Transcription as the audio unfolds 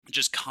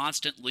just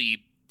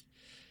constantly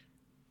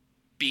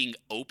being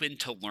open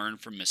to learn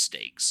from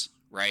mistakes,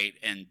 right?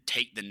 And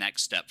take the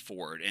next step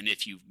forward. And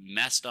if you've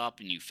messed up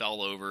and you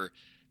fell over,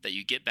 that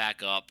you get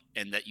back up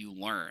and that you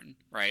learn,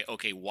 right?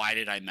 Okay, why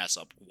did I mess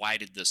up? Why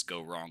did this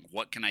go wrong?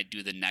 What can I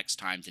do the next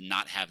time to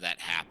not have that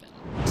happen?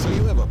 So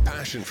you have a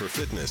passion for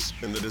fitness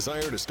and the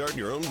desire to start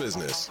your own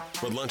business.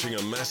 But launching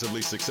a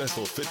massively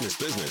successful fitness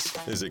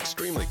business is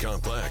extremely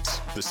complex.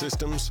 The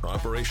systems,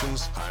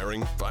 operations,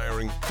 hiring,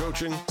 firing,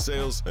 coaching,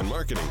 sales, and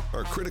marketing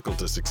are critical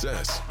to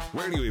success.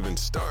 Where do you even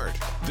start?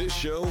 This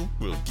show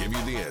will give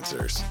you the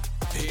answers.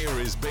 Here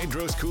is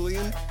Bedros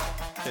Keuilian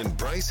and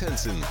Bryce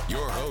Henson,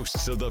 your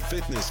hosts of the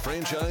Fitness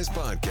Franchise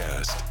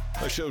Podcast,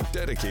 a show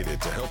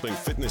dedicated to helping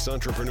fitness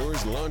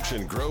entrepreneurs launch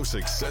and grow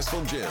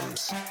successful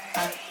gyms.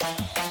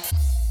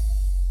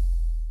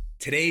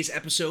 Today's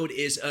episode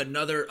is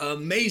another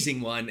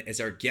amazing one, as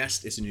our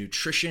guest is a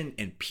nutrition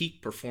and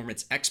peak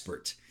performance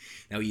expert.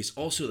 Now, he's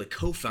also the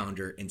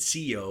co-founder and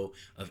CEO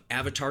of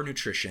Avatar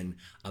Nutrition,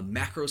 a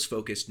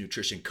macros-focused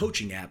nutrition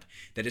coaching app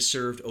that has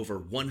served over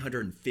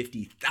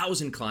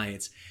 150,000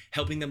 clients,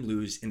 helping them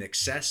lose in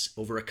excess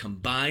over a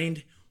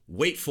combined,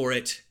 wait for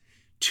it,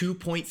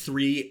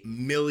 2.3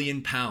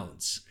 million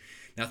pounds.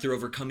 Now, through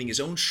overcoming his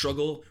own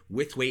struggle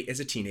with weight as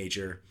a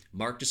teenager,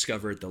 Mark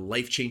discovered the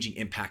life-changing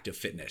impact of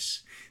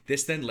fitness.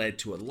 This then led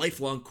to a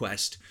lifelong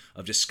quest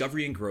of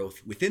discovery and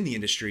growth within the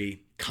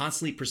industry,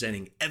 constantly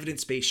presenting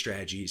evidence-based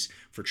strategies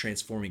for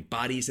transforming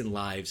bodies and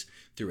lives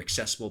through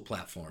accessible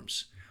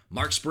platforms.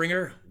 Mark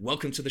Springer,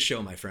 welcome to the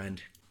show, my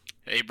friend.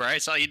 Hey,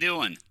 Bryce, how you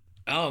doing?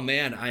 Oh,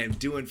 man, I am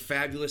doing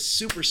fabulous.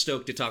 Super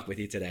stoked to talk with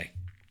you today.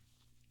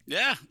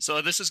 Yeah,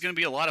 so this is going to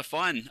be a lot of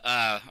fun.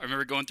 I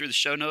remember going through the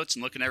show notes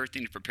and looking at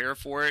everything to prepare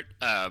for it.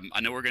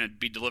 I know we're going to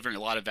be delivering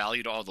a lot of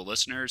value to all the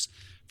listeners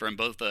from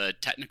both a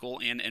technical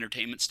and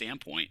entertainment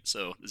standpoint.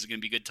 So this is going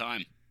to be a good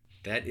time.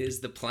 That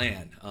is the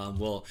plan.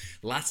 Well,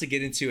 lots to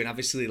get into, and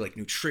obviously like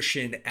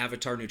nutrition,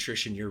 Avatar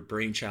Nutrition, your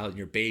brainchild and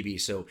your baby.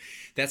 So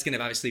that's going to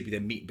obviously be the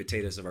meat and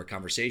potatoes of our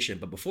conversation.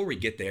 But before we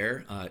get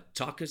there,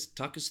 talk us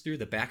through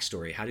the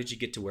backstory. How did you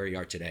get to where you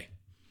are today?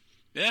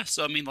 Yeah,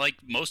 so I mean, like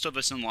most of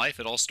us in life,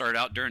 it all started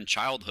out during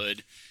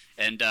childhood.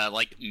 And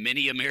like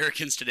many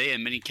Americans today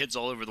and many kids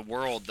all over the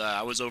world,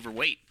 I was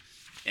overweight.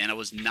 And that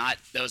was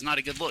not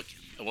a good look.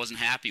 I wasn't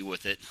happy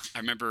with it. I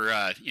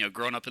remember,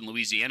 growing up in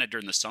Louisiana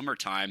during the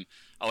summertime,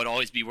 I would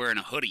always be wearing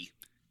a hoodie.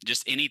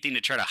 Just anything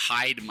to try to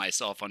hide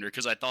myself under,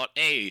 because I thought,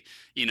 hey,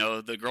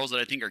 the girls that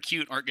I think are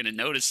cute aren't going to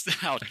notice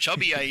how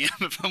chubby I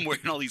am if I'm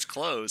wearing all these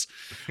clothes.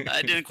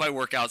 It didn't quite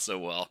work out so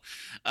well.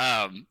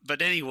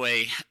 But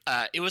anyway,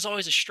 it was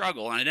always a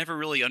struggle, and I never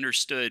really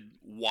understood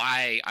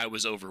why I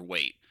was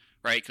overweight,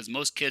 right? Because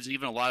most kids, and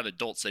even a lot of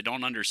adults, they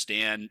don't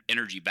understand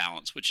energy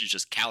balance, which is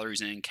just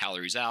calories in,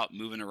 calories out,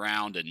 moving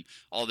around, and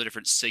all the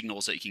different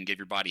signals that you can give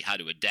your body how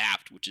to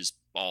adapt, which is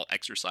all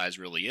exercise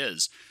really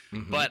is.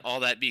 Mm-hmm. But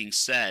all that being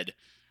said,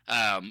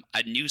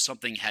 I knew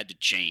something had to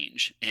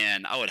change,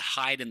 and I would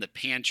hide in the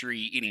pantry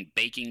eating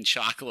baking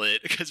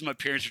chocolate because my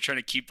parents were trying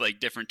to keep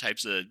like different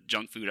types of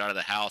junk food out of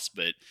the house.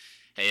 But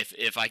hey,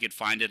 if I could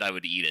find it, I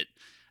would eat it.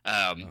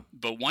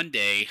 But one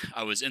day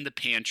I was in the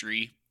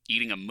pantry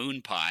eating a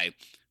moon pie,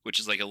 which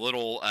is like a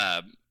little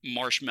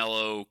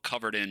marshmallow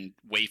covered in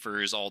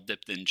wafers, all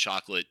dipped in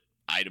chocolate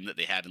item that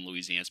they have in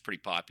Louisiana. It's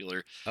pretty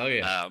popular. Oh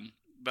yeah.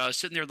 But I was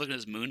sitting there looking at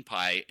this moon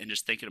pie and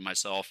just thinking to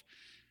myself,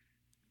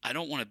 I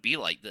don't want to be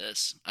like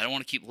this. I don't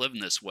want to keep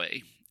living this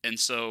way. And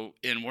so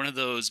in one of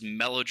those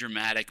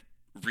melodramatic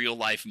real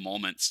life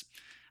moments,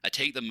 I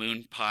take the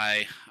moon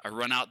pie, I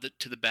run out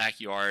to the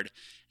backyard,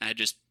 and I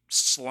just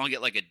slung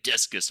it like a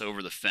discus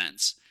over the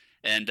fence.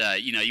 And,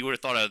 you would have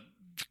thought a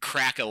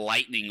crack of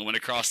lightning went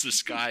across the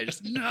sky.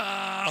 Just,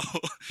 no!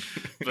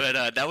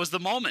 But that was the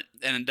moment.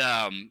 And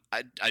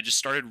I just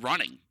started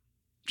running,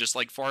 just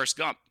like Forrest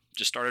Gump.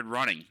 Just started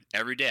running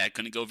every day. I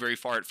couldn't go very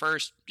far at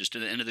first, just to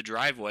the end of the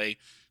driveway,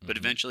 but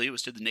eventually it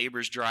was to the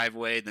neighbor's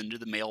driveway, then to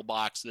the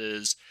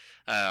mailboxes,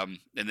 and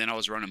then I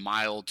was running a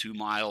mile, 2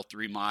 mile,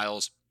 3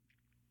 miles,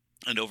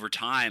 and over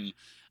time,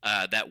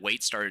 that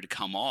weight started to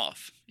come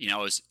off. I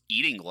was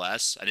eating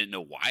less. I didn't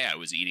know why I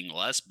was eating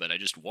less, but I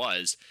just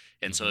was.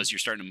 And so as you're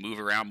starting to move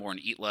around more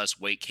and eat less,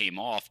 weight came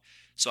off.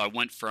 So I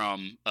went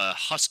from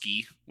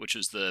Husky, which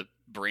is the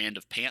brand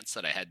of pants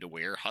that I had to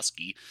wear,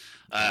 Husky,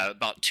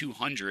 about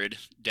 200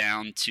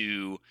 down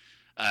to,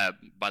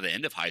 by the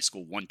end of high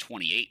school,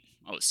 128.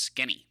 I was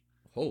skinny.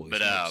 Holy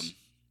But smokes.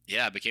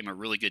 I became a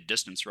really good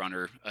distance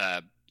runner.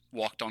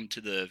 Walked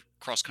onto the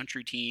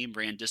cross-country team,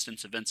 ran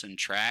distance events and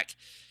track,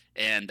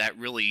 and that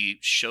really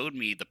showed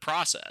me the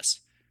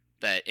process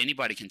that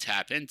anybody can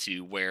tap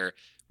into, where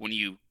when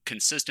you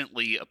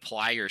consistently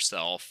apply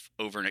yourself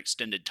over an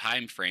extended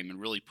time frame and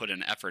really put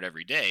in effort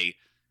every day,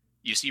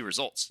 you see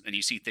results and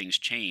you see things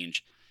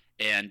change.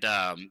 And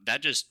that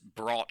just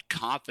brought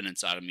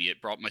confidence out of me.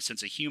 It brought my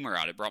sense of humor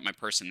out. It brought my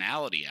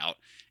personality out.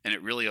 And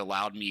it really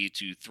allowed me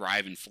to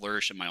thrive and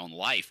flourish in my own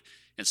life.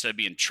 Instead of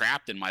being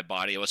trapped in my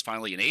body, I was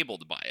finally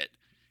enabled by it.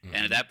 Mm-hmm.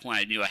 And at that point,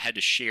 I knew I had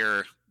to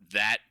share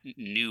that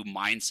new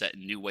mindset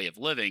and new way of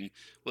living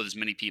with as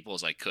many people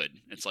as I could.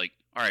 It's like,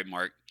 all right,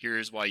 Mark,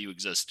 here's why you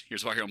exist.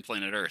 Here's why you're on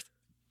planet Earth.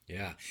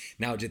 Yeah.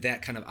 Now, did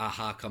that kind of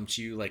aha come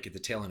to you like at the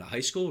tail end of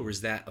high school, or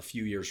was that a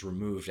few years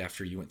removed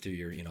after you went through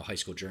your, high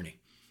school journey?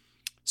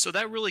 So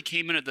that really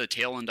came in at the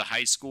tail end of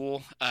high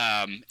school,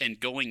 and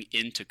going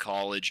into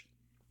college,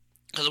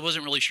 because I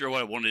wasn't really sure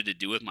what I wanted to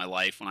do with my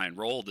life when I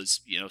enrolled, as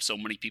so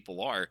many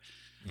people are.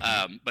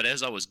 But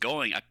as I was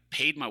going, I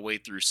paid my way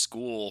through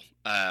school,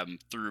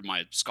 through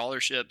my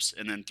scholarships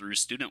and then through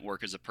student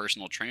work as a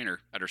personal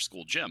trainer at our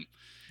school gym.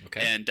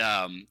 Okay. And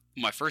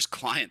my first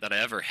client that I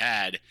ever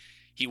had,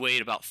 he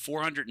weighed about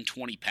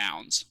 420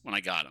 pounds when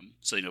I got him.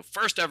 So,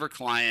 first ever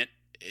client,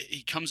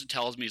 he comes and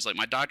tells me, he's like,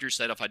 my doctor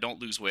said if I don't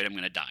lose weight, I'm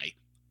going to die.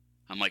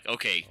 I'm like,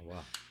 okay. Oh,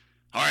 wow.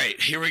 All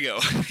right, here we go.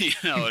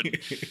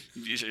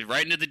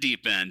 Right into the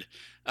deep end.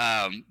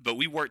 But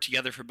we worked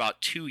together for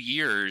about 2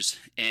 years,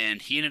 and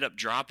he ended up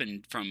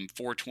dropping from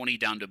 420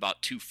 down to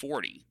about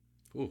 240.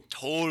 Ooh.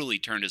 Totally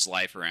turned his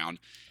life around.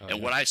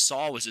 And what I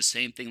saw was the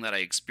same thing that I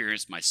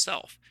experienced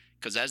myself.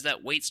 Because as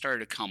that weight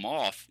started to come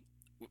off,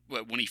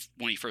 when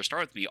he first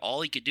started with me,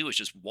 all he could do was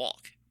just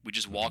walk. We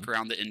just walk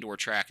around the indoor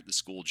track at the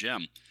school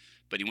gym.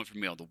 But he went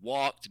from being able to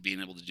walk to being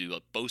able to do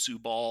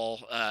Bosu ball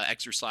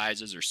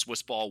exercises or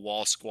Swiss ball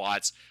wall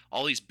squats,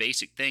 all these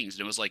basic things.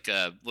 And it was like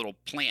a little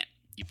plant.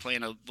 You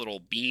plant a little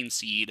bean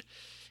seed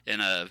in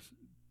a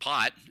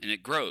pot and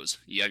it grows.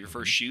 You have your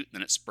first shoot, and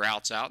then it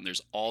sprouts out, and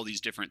there's all these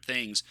different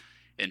things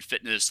in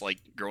fitness, like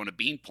growing a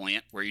bean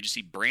plant, where you just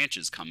see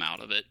branches come out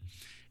of it.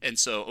 And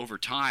so over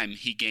time,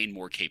 he gained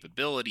more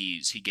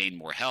capabilities, he gained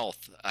more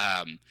health,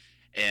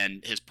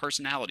 and his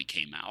personality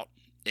came out.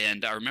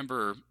 And I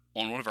remember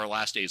on one of our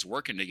last days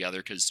working together,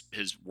 because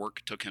his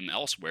work took him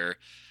elsewhere,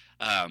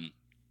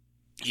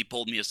 he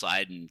pulled me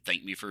aside and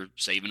thanked me for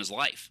saving his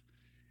life.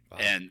 Wow.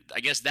 And I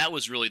guess that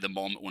was really the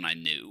moment when I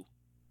knew.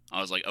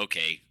 I was like,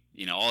 okay,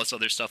 all this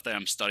other stuff that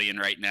I'm studying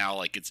right now,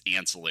 like, it's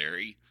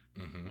ancillary.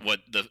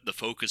 What the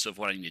focus of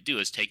what I need to do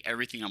is take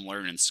everything I'm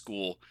learning in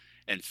school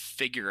and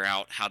figure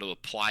out how to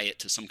apply it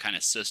to some kind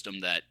of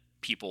system that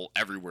people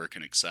everywhere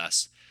can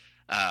access.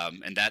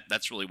 And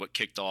that's really what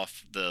kicked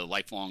off the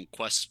lifelong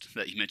quest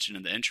that you mentioned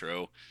in the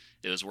intro.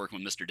 It was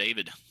working with Mr.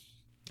 David.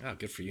 Oh,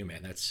 good for you,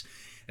 man. That's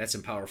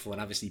powerful.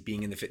 And obviously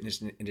being in the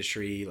fitness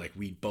industry, like,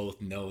 we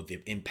both know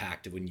the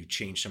impact of when you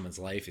change someone's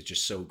life. It's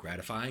just so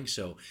gratifying.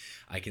 So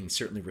I can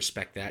certainly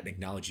respect that and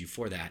acknowledge you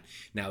for that.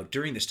 Now,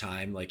 during this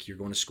time, like, you're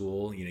going to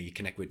school, you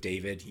connect with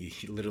David.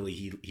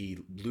 He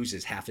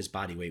loses half his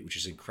body weight, which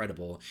is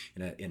incredible.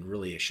 And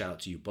really a shout out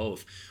to you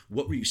both.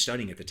 What were you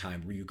studying at the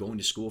time? Were you going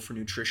to school for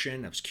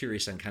nutrition? I was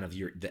curious on kind of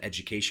the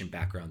education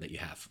background that you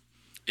have.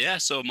 Yeah.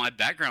 So my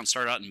background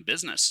started out in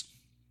business,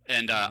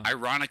 and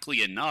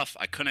ironically enough,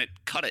 I couldn't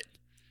cut it.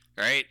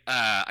 Right?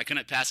 I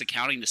couldn't pass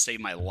accounting to save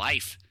my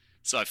life.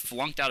 So I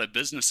flunked out of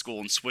business school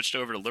and switched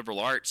over to liberal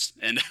arts,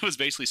 and I was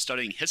basically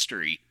studying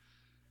history.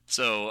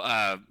 So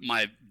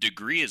my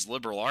degree is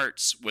liberal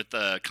arts with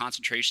a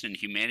concentration in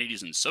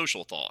humanities and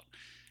social thought.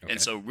 Okay. And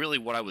so really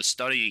what I was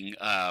studying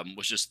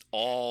was just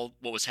all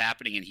what was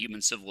happening in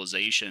human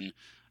civilization,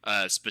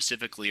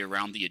 specifically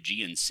around the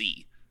Aegean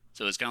Sea.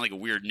 So it's kind of like a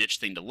weird niche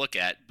thing to look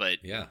at, but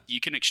you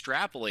can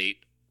extrapolate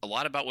a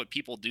lot about what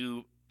people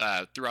do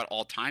throughout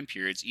all time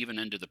periods, even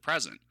into the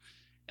present.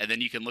 And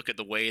then you can look at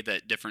the way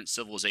that different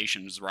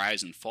civilizations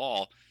rise and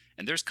fall,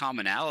 and there's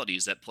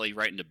commonalities that play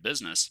right into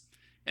business.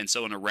 And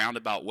so in a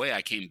roundabout way,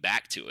 I came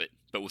back to it,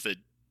 but with a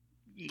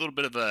little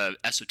bit of a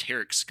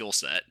esoteric skill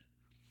set.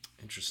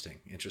 Interesting.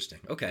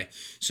 Okay.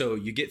 So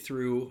you get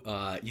through,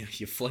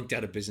 you flunked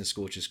out of business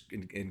school, which is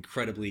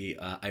incredibly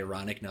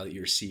ironic now that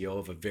you're CEO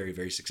of a very,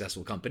 very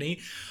successful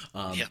company.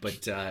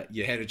 But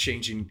you had a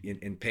change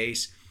in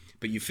pace.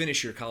 But you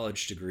finish your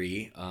college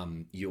degree,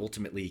 you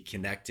ultimately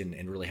connect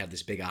and really have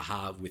this big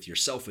aha with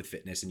yourself with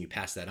fitness, and you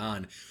pass that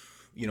on.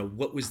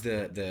 What was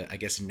the I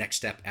guess next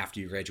step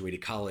after you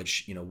graduated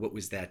college? What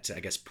was that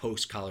I guess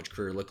post college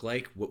career look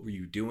like? What were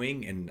you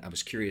doing? And I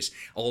was curious,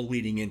 all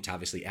leading into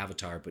obviously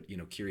Avatar, but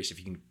curious if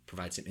you can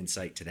provide some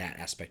insight to that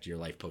aspect of your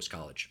life post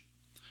college.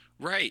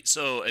 Right.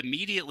 So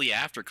immediately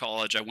after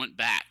college, I went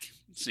back.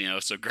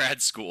 So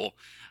grad school.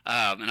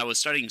 And I was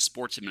studying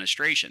sports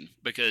administration,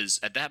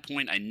 because at that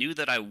point I knew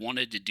that I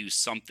wanted to do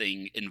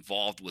something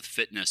involved with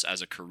fitness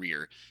as a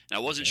career. And I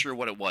wasn't sure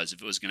what it was,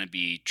 if it was going to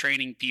be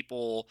training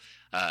people,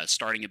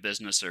 starting a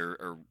business,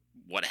 or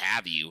what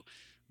have you.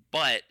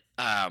 But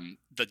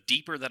the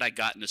deeper that I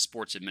got into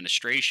sports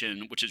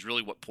administration, which is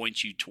really what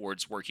points you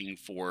towards working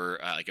for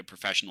like a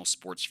professional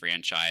sports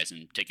franchise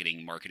and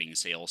ticketing, marketing,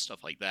 sales,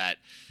 stuff like that,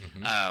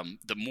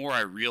 the more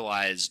I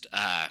realized,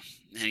 and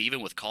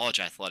even with college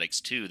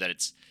athletics too, that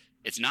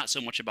it's not so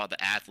much about the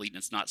athlete, and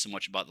it's not so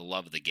much about the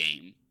love of the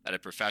game at a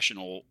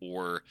professional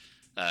or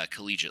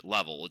collegiate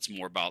level. It's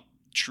more about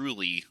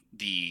truly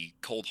the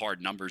cold hard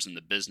numbers in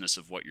the business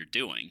of what you're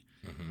doing.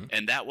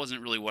 And that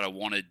wasn't really what I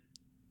wanted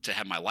to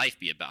have my life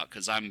be about,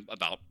 because I'm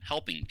about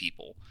helping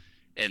people.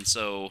 And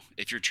so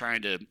if you're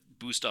trying to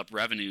boost up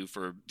revenue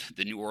for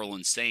the New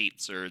Orleans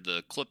Saints or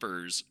the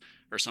Clippers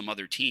or some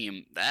other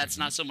team, that's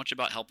not so much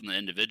about helping the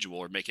individual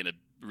or making a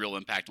real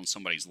impact on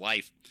somebody's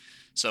life.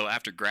 So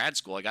after grad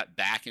school, I got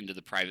back into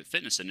the private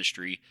fitness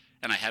industry,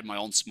 and I had my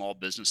own small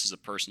business as a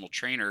personal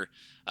trainer.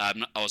 I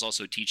was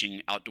also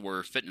teaching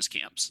outdoor fitness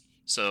camps.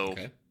 So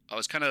Okay. I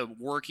was kind of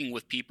working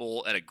with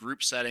people at a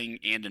group setting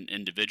and an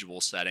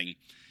individual setting.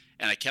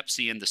 And I kept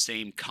seeing the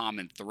same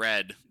common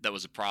thread that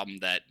was a problem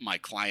that my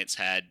clients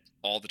had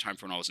all the time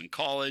from when I was in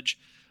college,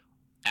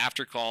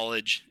 after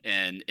college,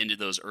 and into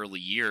those early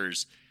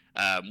years,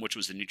 which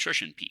was the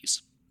nutrition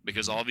piece.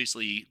 Because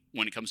obviously,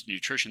 when it comes to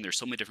nutrition, there's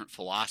so many different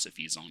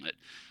philosophies on it.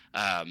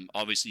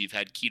 Obviously, you've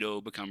had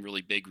keto become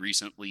really big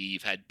recently.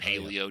 You've had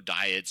paleo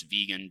diets,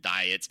 vegan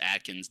diets,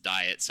 Atkins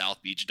diet,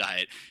 South Beach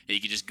diet. And you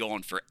could just go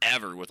on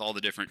forever with all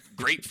the different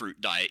grapefruit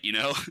diet,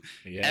 Yeah.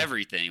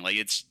 everything. Like,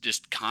 it's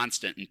just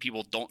constant, and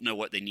people don't know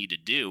what they need to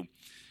do.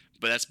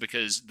 But that's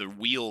because the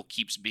wheel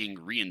keeps being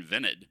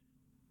reinvented.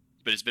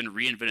 But it's been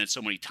reinvented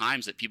so many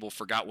times that people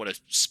forgot what a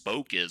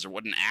spoke is, or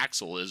what an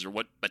axle is, or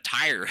what a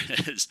tire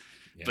is.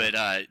 Yeah.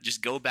 But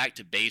just go back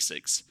to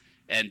basics.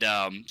 And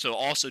so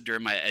also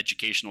during my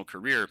educational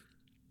career,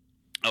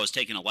 I was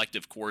taking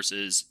elective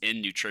courses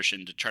in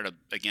nutrition to try to,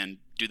 again,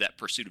 do that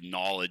pursuit of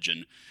knowledge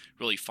and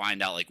really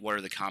find out, like, what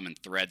are the common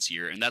threads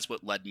here. And that's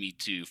what led me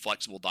to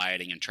flexible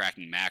dieting and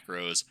tracking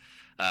macros.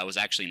 Was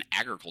actually an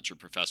agriculture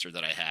professor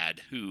that I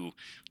had who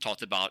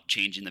talked about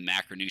changing the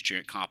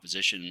macronutrient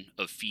composition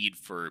of feed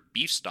for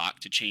beef stock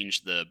to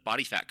change the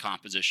body fat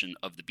composition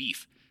of the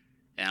beef.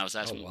 And I was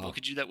asking, wow. well,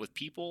 could you do that with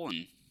people?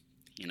 And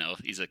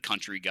he's a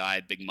country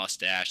guy, big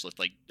mustache, looked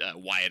like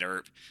Wyatt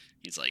Earp.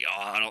 He's like,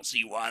 oh, I don't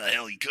see why the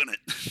hell he couldn't.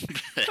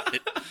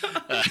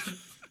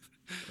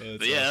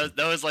 But yeah, awesome.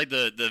 that was like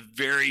the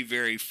very,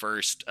 very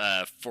first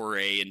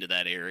foray into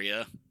that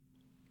area.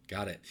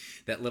 Got it.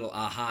 That little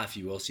aha, if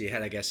you will. So you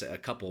had, I guess, a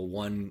couple.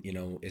 One,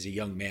 as a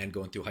young man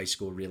going through high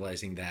school,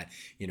 realizing that,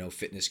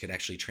 fitness could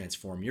actually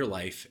transform your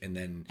life. And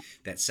then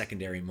that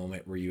secondary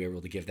moment where you were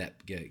able to give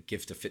that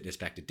gift of fitness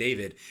back to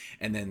David.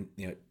 And then,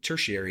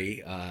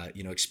 tertiary,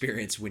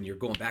 experience when you're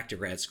going back to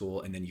grad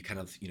school, and then you kind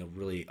of,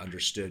 really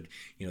understood,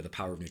 the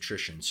power of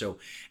nutrition. So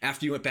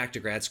after you went back to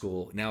grad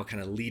school, now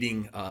kind of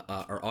leading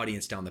our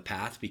audience down the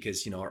path,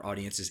 because, our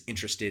audience is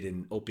interested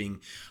in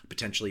opening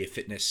potentially a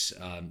fitness,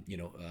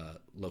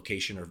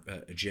 location or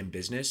a gym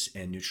business,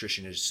 and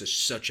nutrition is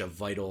such a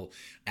vital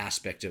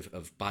aspect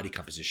of body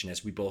composition.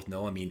 As we both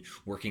know, I mean,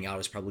 working out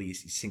is probably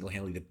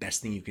single-handedly the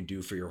best thing you can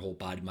do for your whole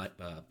body,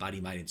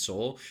 mind, and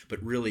soul.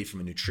 But really, from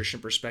a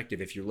nutrition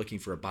perspective, if you're looking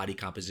for a body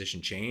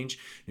composition change,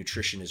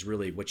 nutrition is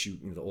really what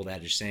the old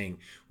adage saying,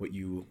 what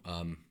you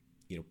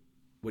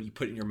what you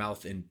put in your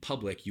mouth in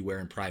public, you wear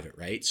in private,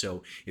 right?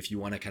 So if you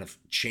want to kind of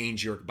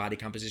change your body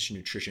composition,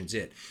 nutrition's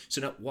it.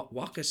 So now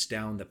walk us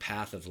down the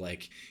path of,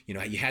 like,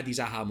 you had these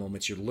aha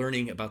moments, you're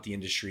learning about the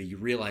industry, you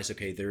realize,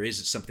 okay, there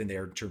is something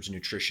there in terms of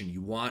nutrition,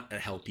 you want to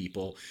help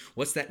people.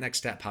 What's that next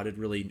step? How did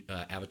really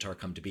Avatar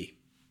come to be?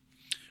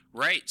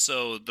 Right.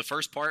 So the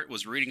first part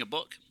was reading a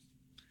book.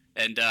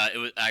 And it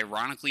was,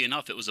 ironically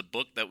enough, it was a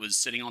book that was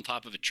sitting on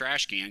top of a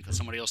trash can because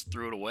somebody else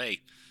threw it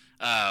away.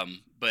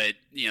 But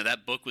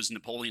that book was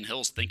Napoleon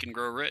Hill's Think and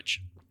Grow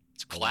Rich.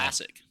 It's a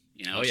classic.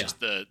 It's just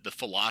the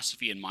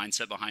philosophy and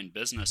mindset behind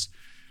business.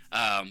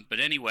 But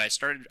anyway,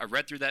 I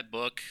read through that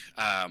book.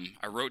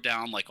 I wrote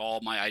down, like, all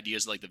my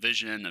ideas, like the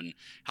vision and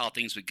how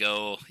things would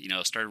go,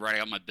 started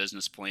writing out my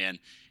business plan.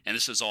 And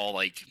this is all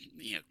like,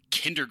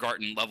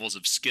 kindergarten levels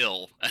of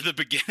skill at the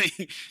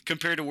beginning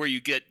compared to where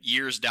you get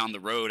years down the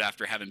road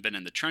after having been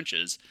in the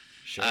trenches.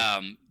 Sure.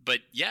 But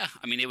yeah,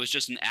 I mean, it was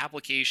just an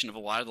application of a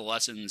lot of the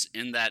lessons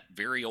in that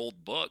very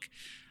old book.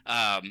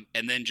 And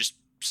then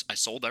I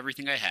sold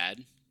everything I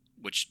had,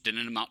 which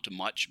didn't amount to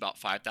much, about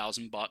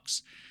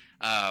 $5,000.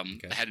 I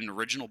had an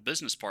original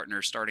business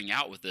partner starting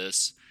out with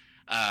this,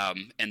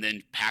 and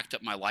then packed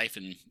up my life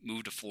and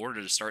moved to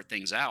Florida to start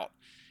things out.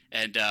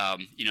 And,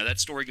 that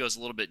story goes a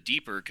little bit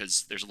deeper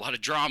because there's a lot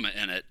of drama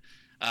in it.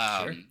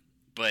 Sure.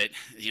 But,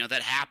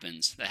 that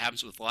happens. That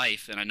happens with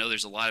life. And I know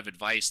there's a lot of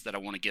advice that I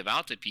want to give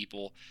out to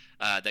people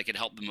that could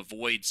help them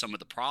avoid some of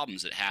the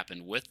problems that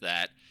happened with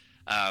that.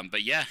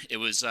 But yeah, it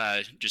was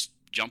just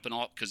jumping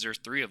off because there's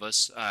three of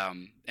us.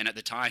 And at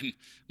the time,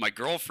 my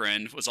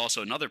girlfriend was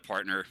also another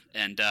partner.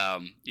 And,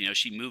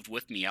 she moved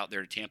with me out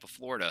there to Tampa,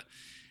 Florida.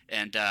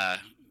 And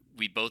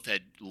we both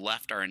had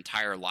left our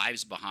entire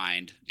lives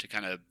behind to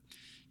kind of,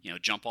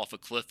 jump off a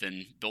cliff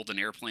and build an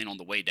airplane on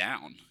the way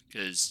down,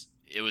 because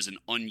it was an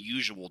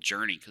unusual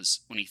journey. Because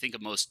when you think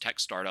of most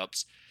tech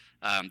startups,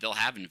 they'll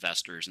have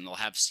investors and they'll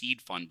have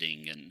seed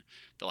funding and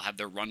they'll have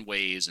their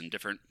runways and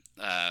different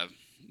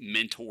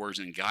mentors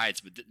and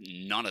guides, but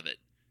none of it,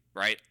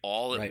 right?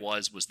 All it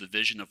was the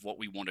vision of what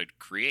we wanted to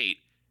create,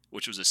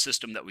 which was a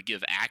system that would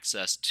give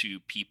access to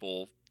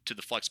people to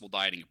the flexible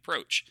dieting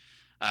approach,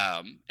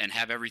 and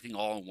have everything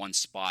all in one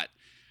spot.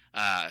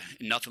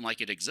 Nothing like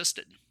it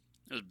existed.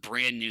 It was a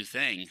brand new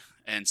thing.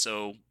 And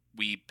so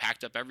we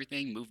packed up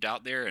everything, moved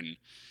out there, and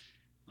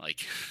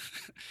like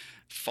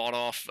fought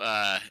off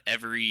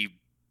every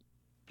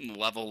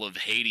level of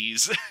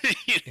Hades,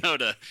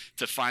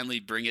 to finally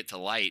bring it to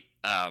light.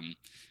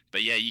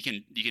 But yeah, you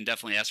can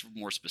definitely ask for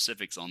more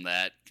specifics on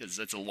that because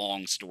it's a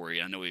long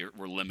story. I know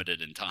we're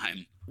limited in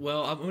time.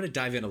 Well, I'm going to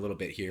dive in a little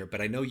bit here,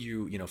 but I know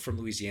from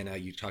Louisiana,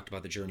 you talked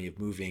about the journey of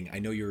moving. I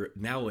know you're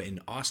now in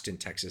Austin,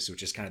 Texas,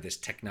 which is kind of this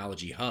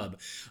technology hub.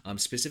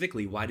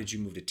 Specifically, why did you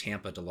move to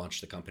Tampa to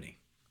launch the company?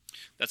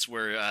 That's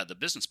where the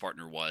business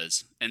partner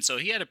was. And so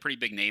he had a pretty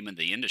big name in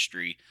the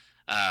industry.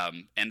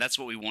 And that's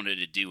what we wanted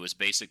to do, was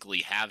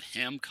basically have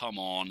him come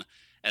on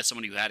as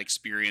someone who had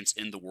experience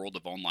in the world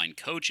of online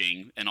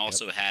coaching and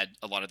also had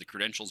a lot of the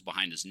credentials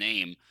behind his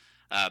name,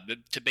 but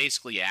to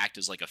basically act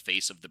as like a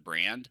face of the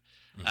brand.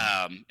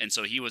 And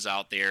so he was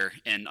out there,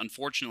 and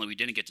unfortunately we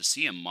didn't get to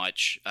see him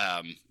much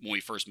when we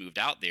first moved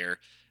out there,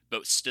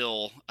 but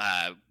still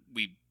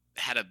we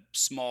had a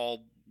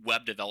small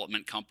web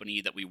development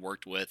company that we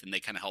worked with, and they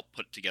kind of helped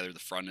put together the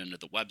front end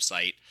of the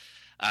website.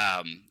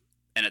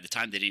 And at the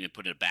time, they didn't even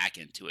put a back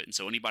end to it. And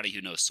so anybody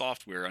who knows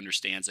software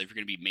understands that if you're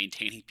going to be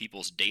maintaining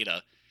people's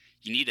data,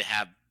 you need to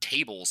have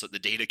tables that the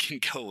data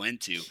can go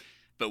into.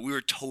 But we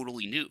were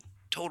totally new,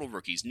 total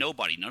rookies. None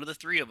of the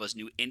three of us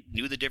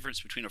knew the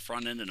difference between a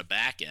front end and a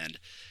back end.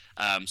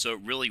 So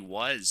it really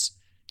was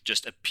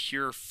just a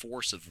pure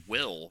force of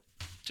will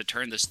to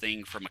turn this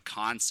thing from a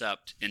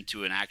concept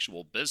into an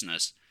actual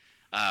business.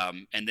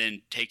 And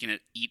then taking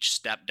it each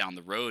step down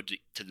the road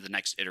to the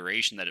next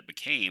iteration that it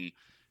became.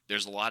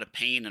 There's a lot of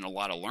pain and a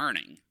lot of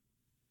learning.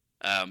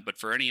 But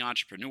for any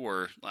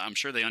entrepreneur, I'm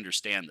sure they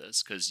understand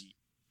this, because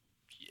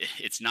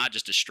it's not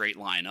just a straight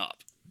line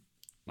up.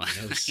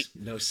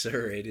 No,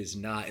 sir, it is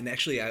not. And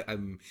actually,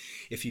 I'm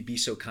if you'd be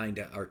so kind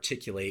to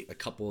articulate a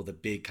couple of the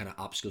big kind of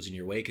obstacles in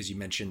your way, because you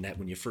mentioned that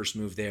when you first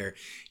moved there,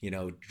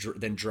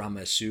 then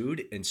drama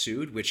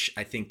ensued, which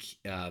I think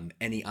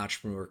any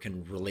entrepreneur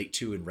can relate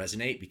to and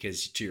resonate,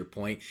 because to your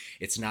point,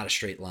 it's not a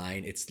straight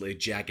line. It's a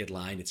jagged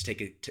line. It's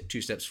take it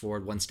 2 steps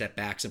forward, 1 step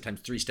back,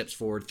 sometimes 3 steps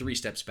forward, 3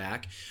 steps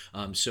back.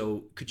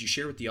 So could you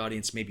share with the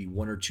audience maybe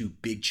 1 or 2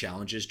 big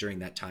challenges during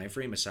that time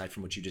frame, aside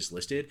from what you just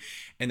listed?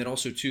 And then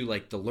also too,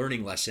 like the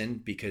learning lesson,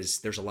 because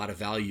there's a lot of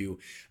value,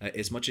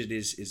 as much as it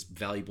is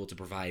valuable to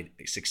provide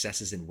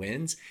successes and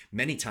wins.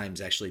 Many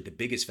times, actually, the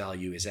biggest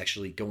value is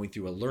actually going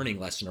through a learning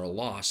lesson or a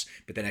loss,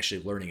 but then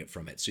actually learning it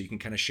from it. So you can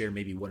kind of share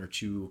maybe 1 or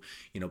 2,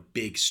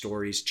 big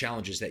stories,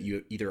 challenges that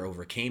you either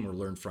overcame or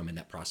learned from in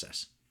that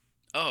process.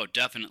 Oh,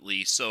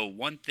 definitely. So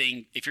one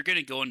thing, if you're going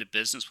to go into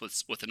business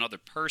with another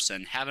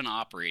person, have an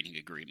operating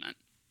agreement.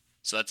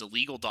 So that's a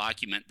legal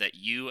document that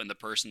you and the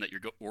person that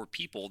or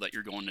people that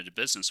you're going into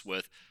business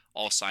with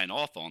all sign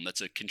off on.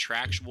 That's a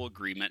contractual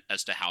agreement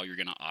as to how you're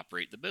going to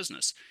operate the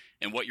business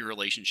and what your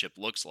relationship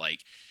looks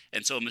like.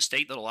 And so a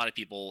mistake that a lot of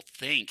people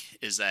think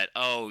is that,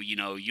 you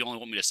only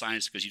want me to sign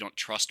this because you don't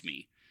trust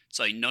me. It's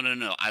like,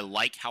 no. I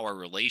like how our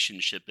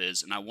relationship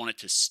is, and I want it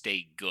to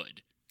stay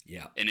good.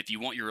 Yeah. And if you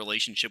want your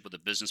relationship with a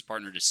business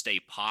partner to stay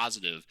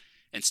positive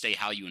and stay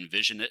how you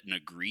envision it and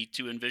agree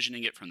to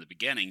envisioning it from the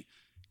beginning,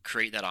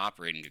 create that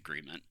operating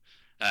agreement,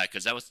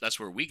 because that's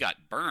where we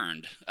got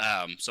burned.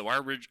 So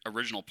our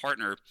original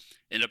partner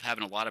ended up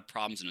having a lot of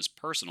problems in his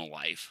personal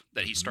life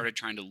that he started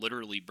trying to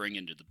literally bring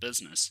into the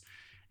business,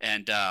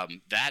 and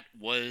that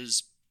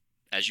was,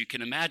 as you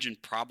can imagine,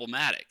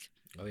 problematic.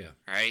 Oh yeah.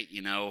 Right.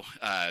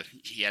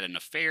 He had an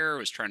affair,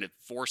 was trying to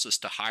force us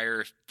to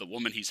hire the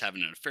woman he's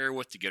having an affair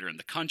with to get her in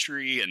the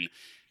country, and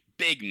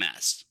big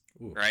mess.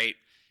 Ooh. Right.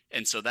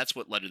 And so that's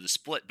what led to the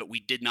split. But we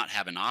did not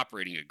have an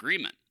operating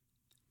agreement.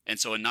 And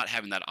so in not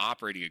having that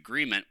operating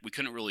agreement, we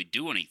couldn't really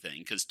do anything,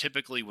 because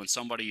typically when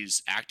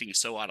somebody's acting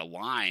so out of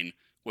line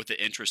with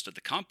the interest of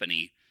the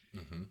company,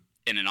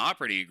 in an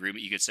operating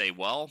agreement, you could say,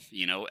 well,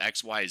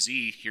 X, Y,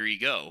 Z, here you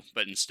go.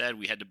 But instead,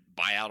 we had to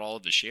buy out all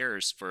of the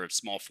shares for a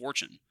small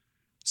fortune.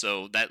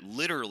 So that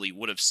literally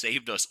would have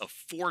saved us a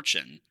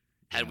fortune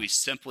had we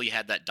simply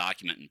had that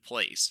document in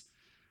place.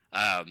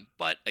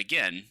 But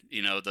again,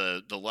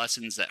 the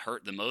lessons that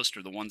hurt the most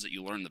are the ones that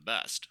you learn the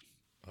best.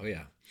 Oh,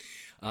 yeah.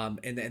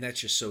 And that's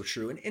just so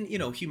true.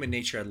 And human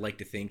nature, I'd like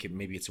to think, and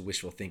maybe it's a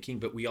wishful thinking,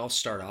 but we all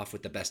start off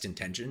with the best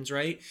intentions,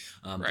 right?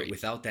 Right. But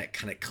without that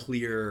kind of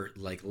clear,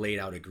 laid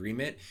out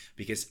agreement,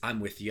 because I'm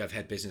with you. I've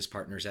had business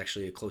partners,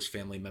 actually a close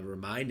family member of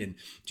mine, and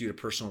due to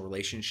personal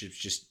relationships,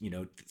 just,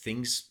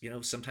 things,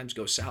 sometimes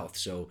go south.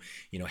 So,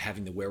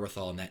 having the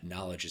wherewithal and that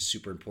knowledge is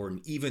super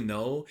important, even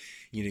though,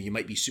 you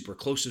might be super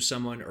close to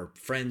someone or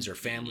friends or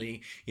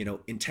family,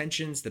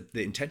 intentions, the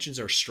intentions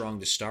are strong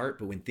to start,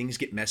 but when things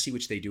get messy,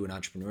 which they do in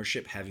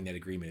entrepreneurship, having that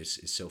agreement is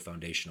so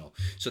foundational.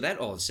 So that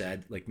all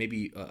said,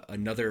 maybe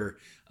another,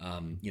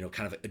 kind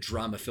of a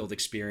drama-filled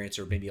experience,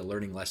 or maybe a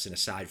learning lesson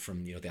aside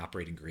from, the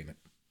operating agreement.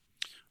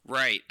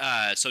 Right.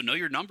 So know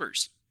your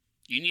numbers.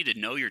 You need to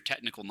know your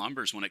technical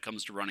numbers when it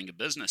comes to running a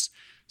business.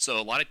 So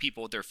a lot of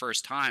people at their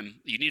first time,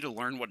 you need to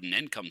learn what an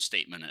income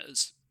statement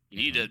is. You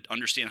need to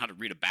understand how to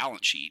read a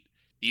balance sheet.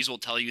 These will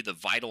tell you the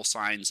vital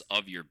signs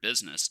of your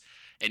business.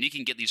 And you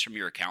can get these from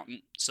your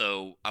accountant.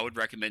 So I would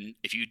recommend,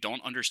 if you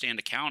don't understand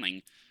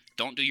accounting,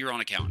 don't do your own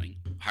accounting.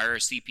 Hire a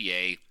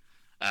CPA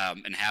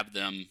and have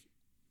them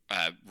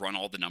run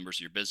all the numbers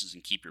of your business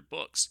and keep your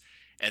books.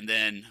 And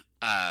then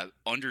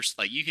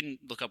like you can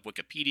look up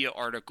Wikipedia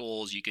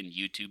articles, you can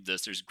YouTube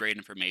this. There's great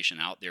information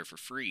out there for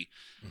free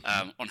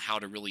on how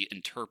to really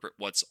interpret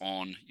what's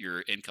on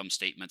your income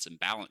statements and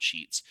balance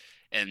sheets,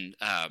 and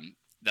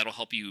that'll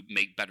help you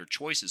make better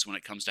choices when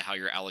it comes to how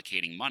you're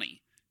allocating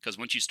money. Because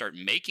once you start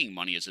making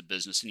money as a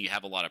business and you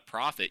have a lot of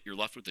profit, you're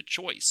left with a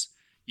choice.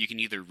 You can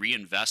either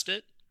reinvest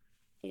it,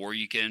 or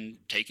you can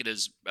take it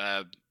as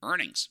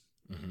earnings,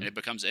 and it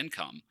becomes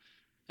income.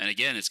 And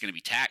again, it's going to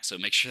be taxed, so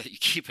make sure that you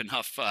keep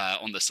enough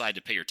on the side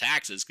to pay your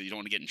taxes, because you don't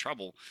want to get in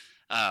trouble.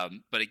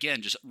 But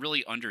again, just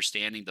really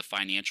understanding the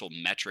financial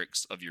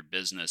metrics of your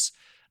business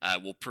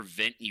will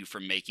prevent you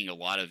from making a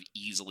lot of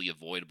easily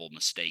avoidable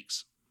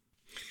mistakes.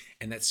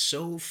 And that's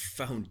so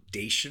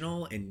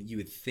foundational, and you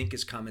would think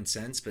is common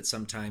sense, but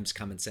sometimes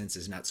common sense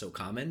is not so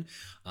common.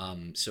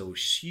 So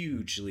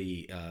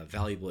hugely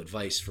valuable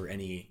advice for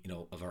any,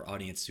 of our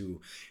audience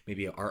who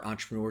maybe are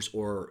entrepreneurs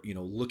or,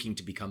 looking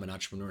to become an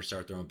entrepreneur,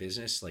 start their own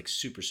business, like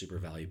super, super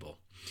valuable.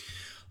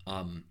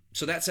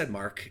 So that said,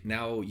 Mark,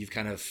 now you've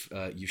kind of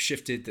you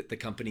shifted the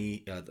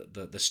company,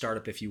 the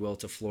startup, if you will,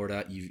 to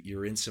Florida.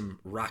 You're in some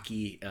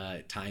rocky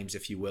times,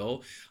 if you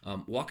will.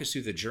 Walk us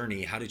through the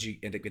journey. How did you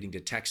end up getting to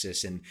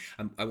Texas? And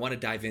I want to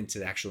dive into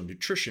the actual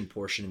nutrition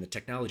portion and the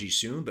technology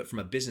soon. But from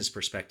a business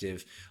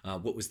perspective,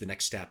 what was the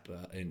next step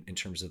in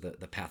terms of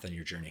the path on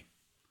your journey?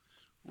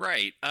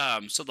 Right.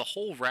 So the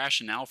whole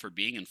rationale for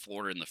being in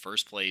Florida in the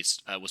first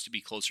place was to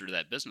be closer to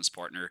that business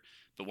partner.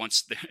 But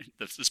once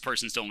this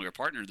person's no longer a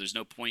partner, there's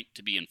no point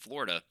to be in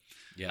Florida.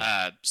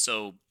 Yeah.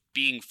 So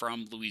being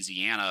from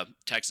Louisiana,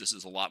 Texas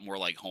is a lot more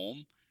like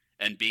home.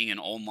 And being an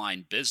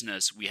online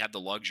business, we have the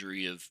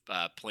luxury of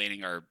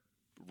planning our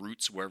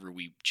routes wherever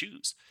we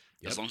choose.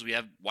 Yep. As long as we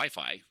have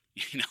Wi-Fi,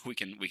 we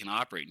can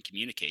operate and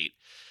communicate.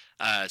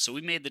 So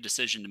we made the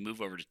decision to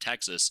move over to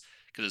Texas,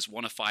 because it's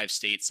one of 5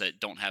 states that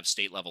don't have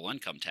state level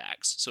income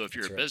tax. So if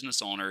you're a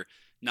business owner,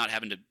 not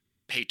having to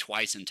pay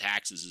twice in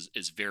taxes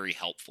is very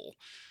helpful.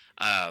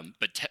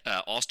 But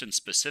Austin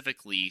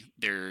specifically,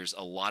 there's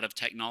a lot of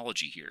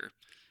technology here.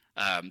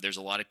 There's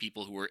a lot of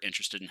people who are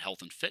interested in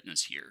health and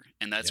fitness here.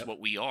 And that's what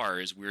we are,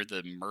 is we're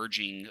the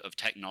merging of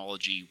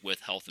technology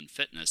with health and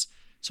fitness.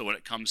 So when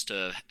it comes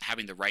to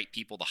having the right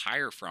people to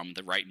hire from,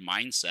 the right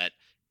mindset,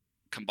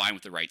 combined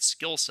with the right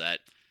skill set,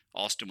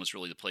 Austin was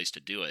really the place to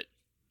do it.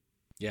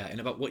 Yeah.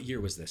 And about what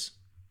year was this?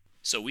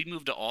 So we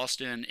moved to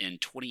Austin in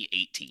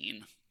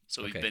 2018.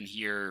 So we've been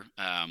here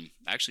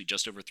actually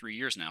just over 3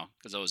 years now,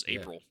 because that was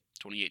April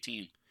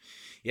 2018.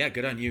 Yeah,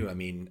 good on you. I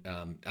mean,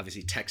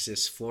 obviously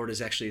Texas, Florida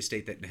is actually a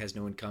state that has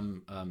no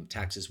income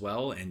tax as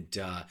well. And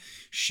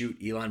shoot,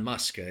 Elon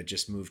Musk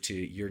just moved to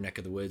your neck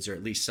of the woods, or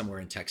at least somewhere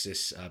in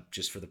Texas,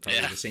 just for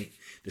the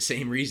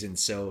same reason.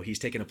 So he's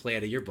taking a play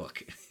out of your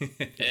book.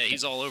 Yeah,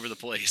 he's all over the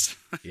place.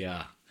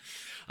 Yeah.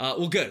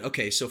 Well, good.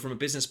 Okay, so from a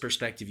business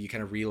perspective, you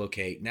kind of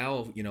relocate.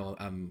 Now,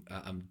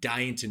 I'm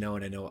dying to know,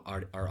 and I know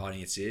our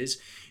audience is,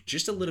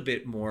 just a little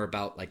bit more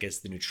about, like, as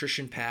the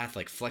nutrition path,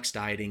 like flex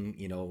dieting.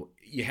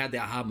 You had the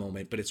aha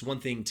moment, but it's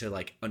one thing to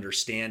like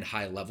understand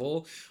high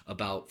level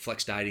about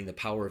flex dieting, the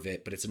power of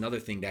it, but it's another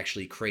thing to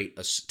actually create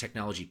a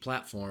technology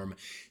platform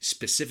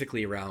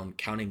specifically around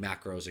counting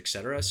macros, et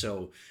cetera.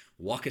 So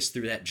walk us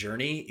through that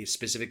journey,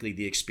 specifically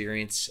the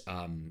experience,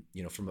 from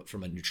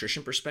a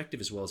nutrition perspective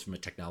as well as from a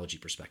technology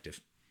perspective.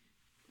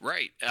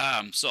 Right.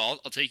 So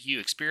I'll take you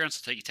experience,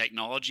 I'll take you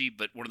technology,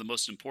 but one of the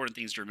most important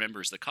things to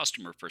remember is the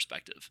customer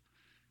perspective.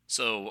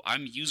 So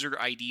I'm user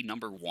ID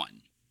number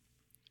 1.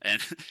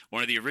 And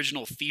one of the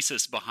original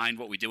thesis behind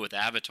what we did with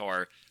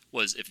Avatar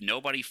was, if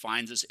nobody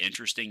finds this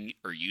interesting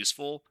or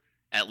useful,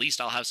 at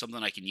least I'll have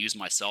something I can use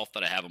myself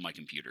that I have on my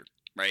computer.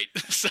 Right.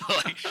 So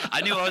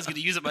I knew I was going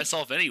to use it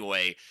myself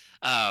anyway.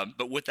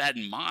 But with that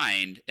in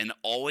mind, and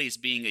always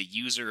being a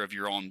user of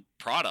your own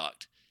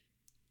product,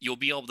 you'll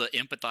be able to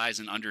empathize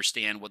and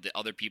understand what the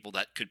other people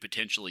that could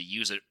potentially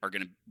use it are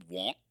going to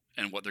want,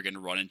 and what they're going to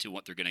run into,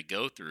 what they're going to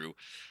go through.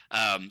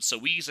 So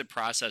we use a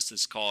process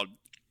that's called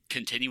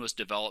continuous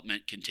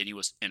development,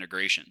 continuous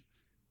integration.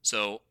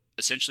 So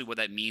essentially what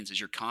that means is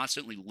you're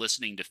constantly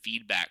listening to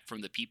feedback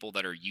from the people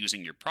that are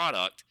using your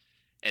product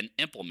and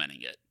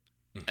implementing it.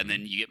 And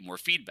then you get more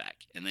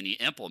feedback, and then you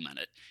implement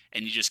it,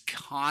 and you just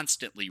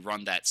constantly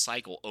run that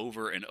cycle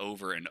over and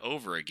over and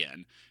over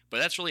again. But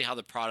that's really how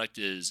the product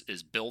is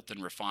built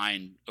and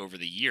refined over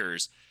the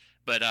years.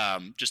 But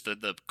just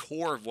the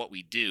core of what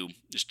we do,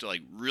 just to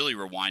like really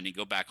rewind and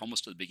go back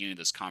almost to the beginning of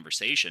this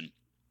conversation,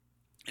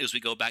 is we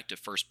go back to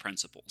first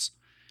principles,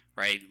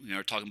 right?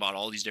 We're talking about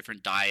all these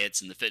different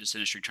diets and the fitness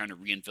industry trying to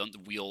reinvent the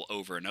wheel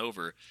over and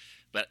over.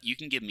 But you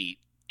can give me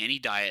any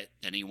diet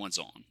that anyone's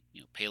on,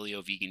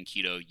 paleo, vegan,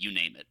 keto, you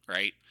name it,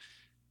 right?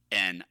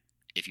 And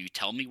if you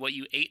tell me what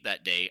you ate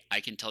that day, I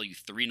can tell you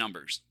 3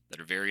 numbers that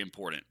are very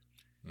important.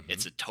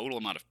 It's a total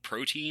amount of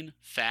protein,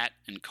 fat,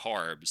 and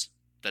carbs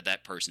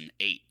that person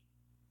ate.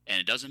 And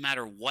it doesn't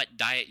matter what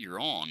diet you're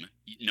on,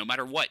 no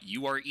matter what,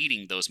 you are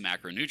eating those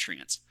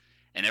macronutrients.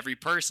 And every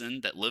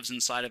person that lives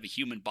inside of a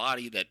human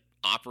body that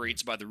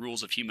operates by the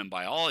rules of human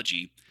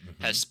biology,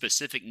 has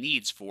specific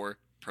needs for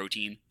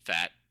protein,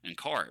 fat, and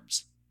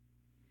carbs.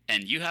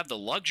 And you have the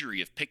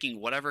luxury of picking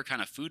whatever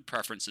kind of food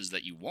preferences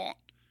that you want,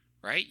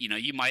 right? You know,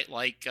 you might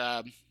like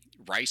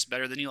rice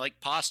better than you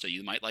like pasta.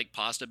 You might like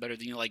pasta better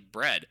than you like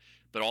bread,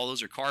 but all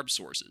those are carb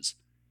sources.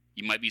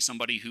 You might be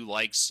somebody who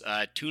likes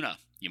tuna.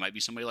 You might be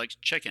somebody who likes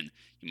chicken.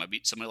 You might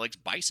be somebody who likes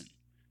bison.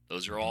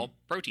 Those are all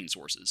protein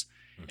sources.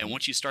 And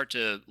once you start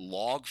to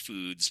log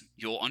foods,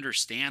 you'll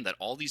understand that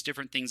all these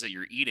different things that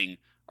you're eating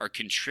are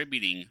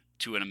contributing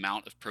to an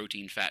amount of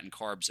protein, fat, and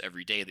carbs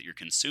every day that you're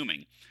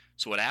consuming.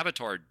 So what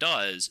Avatar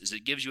does is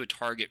it gives you a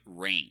target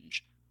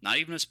range, not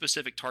even a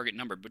specific target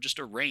number, but just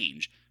a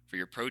range for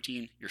your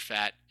protein, your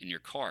fat, and your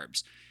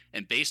carbs.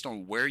 And based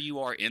on where you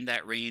are in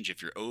that range,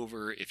 if you're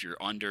over, if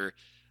you're under,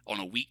 on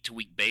a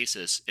week-to-week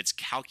basis, it's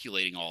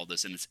calculating all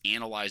this and it's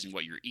analyzing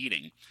what you're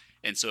eating.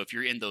 And so if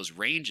you're in those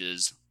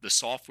ranges, the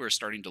software is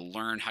starting to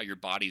learn how your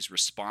body's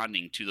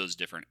responding to those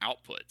different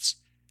outputs.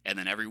 And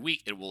then every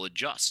week it will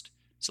adjust.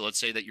 So let's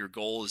say that your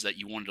goal is that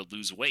you wanted to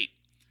lose weight,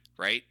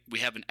 right? We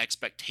have an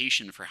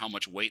expectation for how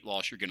much weight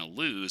loss you're going to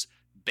lose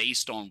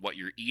based on what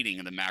you're eating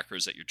and the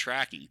macros that you're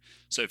tracking.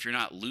 So if you're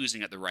not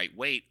losing at the right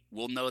weight,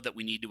 we'll know that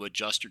we need to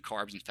adjust your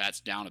carbs and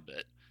fats down a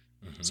bit,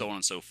 so on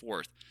and so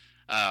forth.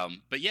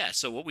 But yeah,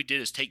 so what we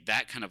did is take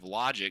that kind of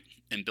logic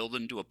and build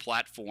it into a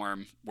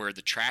platform where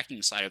the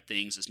tracking side of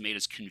things is made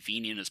as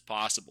convenient as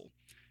possible,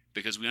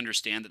 because we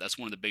understand that that's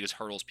one of the biggest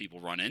hurdles people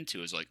run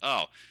into is like,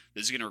 oh,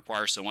 this is going to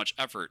require so much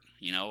effort.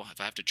 You know,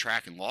 if I have to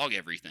track and log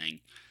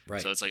everything.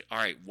 Right. So it's like, all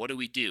right, what do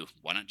we do?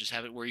 Why not just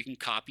have it where you can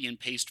copy and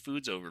paste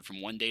foods over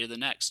from one day to the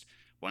next?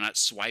 Why not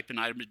swipe an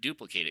item to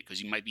duplicate it?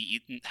 Because you might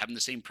be having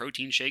the same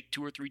protein shake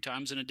 2 or 3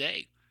 times in a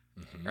day,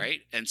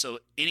 right? And so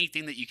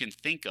anything that you can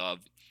think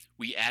of,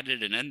 we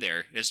added it in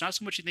there. It's not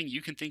so much anything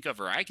you can think of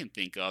or I can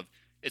think of.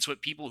 It's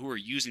what people who are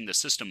using the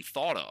system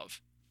thought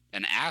of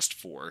and asked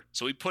for.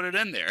 So we put it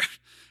in there.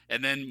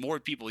 And then more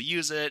people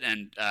use it,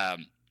 and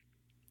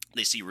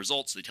they see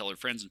results. They tell their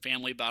friends and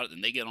family about it,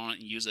 and they get on it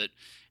and use it.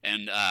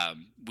 And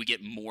we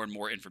get more and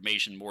more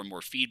information, more and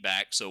more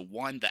feedback. So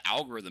one, the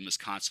algorithm is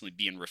constantly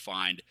being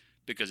refined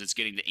because it's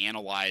getting to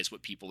analyze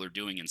what people are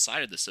doing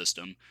inside of the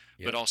system.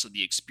 But also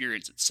the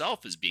experience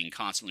itself is being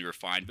constantly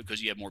refined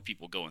because you have more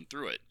people going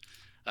through it.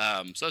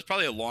 So that's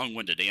probably a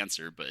long-winded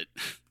answer, but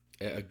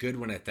a good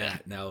one at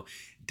that. Now,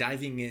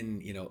 diving in,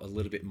 you know, a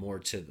little bit more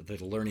to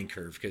the learning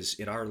curve, because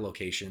in our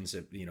locations,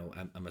 you know,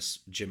 I'm a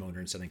gym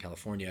owner in Southern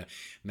California.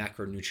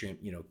 Macronutrient,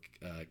 you know,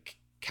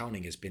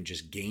 counting has been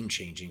just game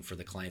changing for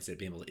the clients that have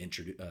been able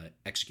to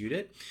execute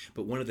it.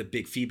 But one of the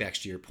big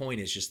feedbacks to your point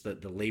is just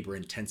the labor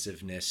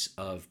intensiveness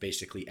of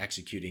basically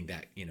executing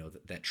that, you know,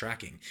 that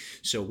tracking.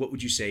 So what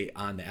would you say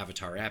on the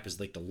Avatar app is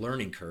like the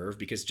learning curve?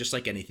 Because just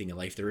like anything in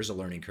life, there is a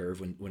learning curve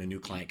when a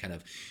new client kind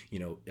of, you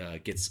know,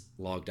 gets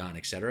logged on,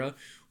 et cetera.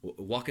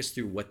 Walk us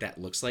through what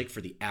that looks like for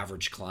the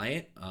average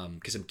client,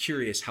 because I'm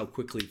curious how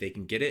quickly they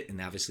can get it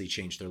and obviously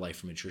change their life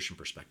from a nutrition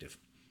perspective.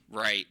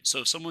 Right.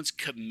 So if someone's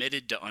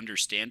committed to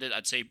understand it,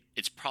 I'd say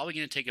it's probably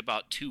going to take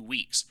about 2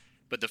 weeks.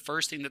 But the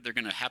first thing that they're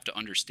going to have to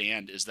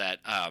understand is that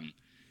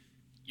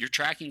you're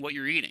tracking what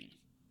you're eating.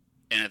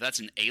 And if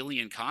that's an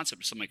alien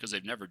concept to somebody because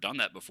they've never done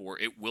that before,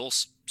 it will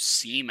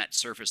seem at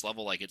surface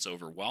level like it's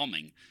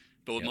overwhelming.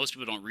 But what most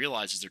people don't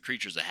realize is they're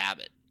creatures of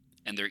habit.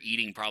 And they're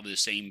eating probably the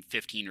same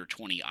 15 or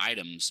 20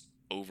 items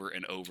over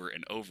and over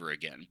and over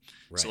again.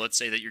 Right. So let's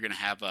say that you're going to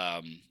have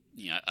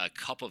you know, a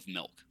cup of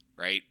milk,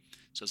 right?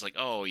 So it's like,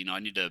 oh, you know, I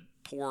need to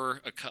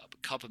pour a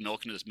cup of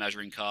milk into this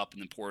measuring cup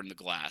and then pour it in the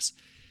glass.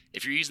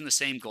 If you're using the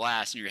same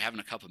glass and you're having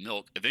a cup of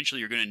milk, eventually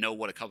you're going to know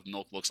what a cup of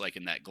milk looks like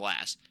in that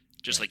glass,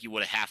 just like you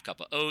would a half cup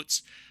of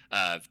oats,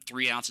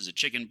 3 ounces of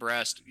chicken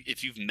breast.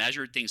 If you've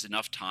measured things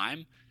enough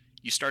time,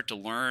 you start to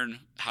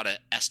learn how to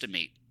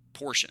estimate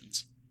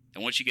portions.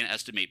 And once you can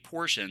estimate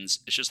portions,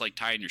 it's just like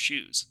tying your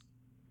shoes.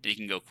 And you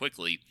can go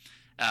quickly.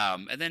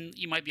 And then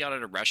you might be out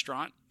at a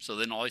restaurant. So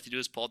then all you have to do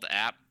is pull out the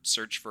app,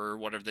 search for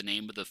whatever the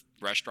name of the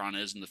restaurant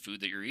is and the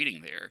food that you're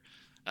eating there.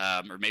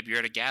 Or maybe you're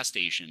at a gas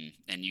station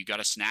and you got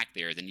a snack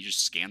there. Then you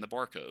just scan the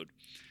barcode.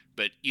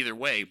 But either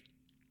way,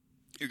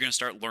 you're going to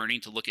start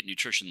learning to look at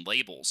nutrition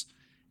labels.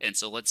 And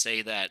so let's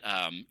say that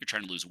you're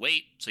trying to lose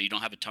weight, so you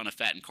don't have a ton of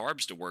fat and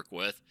carbs to work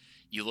with.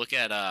 You look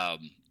at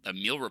a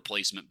meal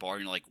replacement bar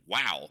and you're like,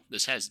 wow,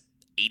 this has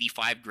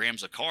 85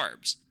 grams of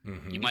carbs.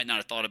 You might not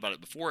have thought about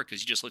it before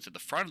because you just looked at the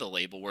front of the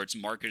label where it's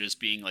marketed as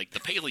being like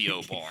the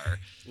paleo bar.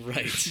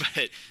 Right.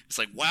 But it's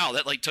like, wow,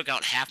 that like took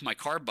out half my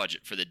carb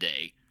budget for the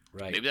day.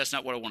 Right. Maybe that's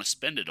not what I want to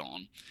spend it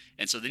on.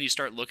 And so then you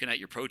start looking at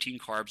your protein,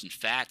 carbs, and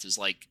fats as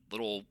like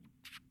little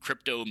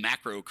crypto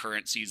macro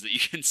currencies that you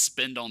can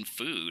spend on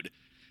food.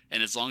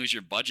 And as long as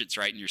your budget's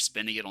right and you're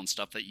spending it on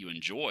stuff that you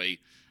enjoy,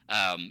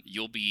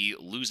 you'll be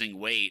losing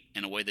weight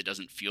in a way that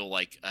doesn't feel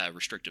like a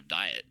restrictive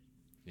diet.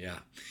 Yeah,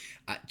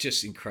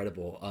 just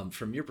incredible.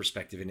 From your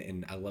perspective,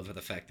 and I love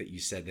the fact that you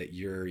said that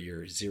you're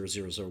your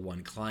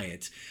 0001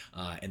 client,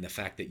 and the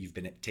fact that you've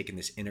been taking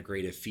this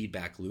integrative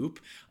feedback loop,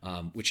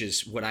 which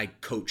is what I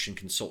coach and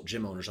consult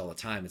gym owners all the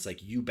time. It's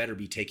like, you better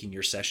be taking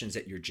your sessions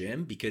at your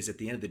gym, because at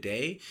the end of the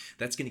day,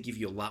 that's going to give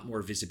you a lot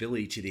more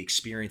visibility to the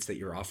experience that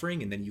you're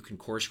offering, and then you can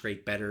course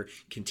create better,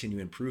 continue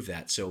to improve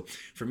that. So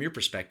from your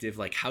perspective,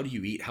 like, how do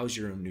you eat? How's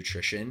your own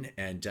nutrition?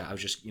 And I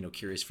was just,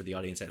 curious for the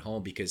audience at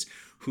home, because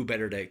who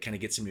better to kind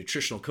of get some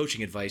nutritional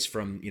coaching advice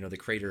from, the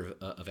creator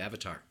of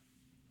Avatar?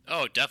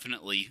 Oh,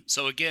 definitely.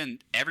 So again,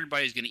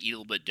 everybody's going to eat a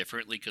little bit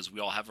differently because we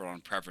all have our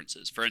own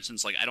preferences. For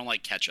instance, like, I don't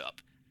like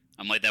ketchup.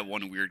 I'm like that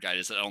one weird guy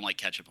that said I don't like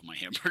ketchup on my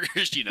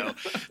hamburgers.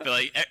 But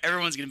like,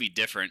 everyone's going to be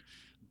different.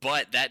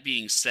 But that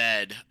being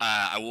said,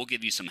 I will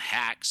give you some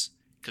hacks,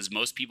 because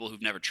most people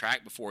who've never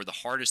tracked before, the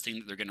hardest thing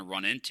that they're going to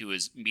run into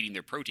is meeting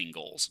their protein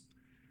goals.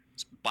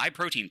 So buy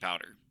protein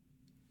powder,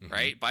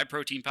 right? Buy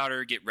protein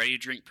powder, get ready to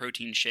drink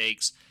protein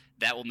shakes.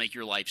 That will make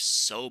your life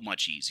so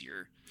much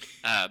easier.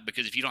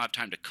 Because if you don't have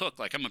time to cook,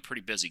 like, I'm a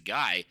pretty busy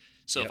guy.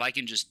 So if I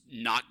can just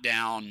knock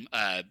down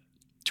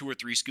 2 or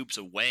 3 scoops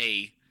of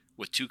whey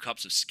with 2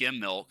 cups of skim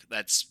milk,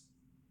 that's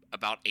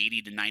about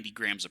 80 to 90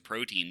 grams of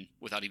protein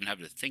without even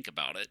having to think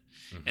about it.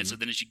 And so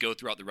then as you go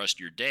throughout the rest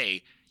of your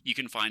day, you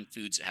can find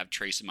foods that have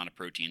trace amount of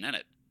protein in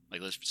it.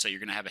 Like, let's say you're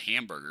going to have a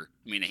hamburger.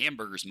 I mean, a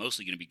hamburger is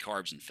mostly going to be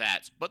carbs and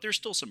fats, but there's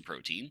still some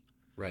protein.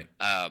 Right.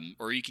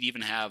 Or you could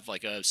even have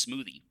like a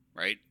smoothie,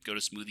 right? Go to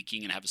Smoothie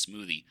King and have a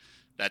smoothie.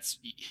 That's,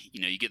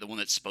 you get the one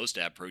that's supposed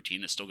to have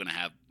protein. It's still going to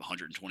have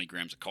 120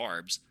 grams of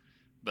carbs,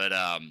 but,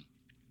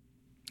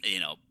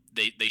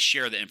 they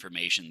share the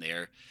information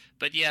there.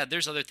 But yeah,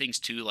 there's other things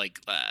too, like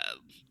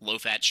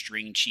low-fat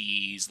string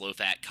cheese,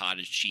 low-fat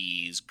cottage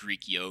cheese,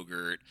 Greek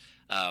yogurt.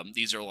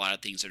 These are a lot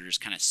of things that are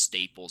just kind of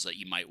staples that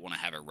you might want to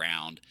have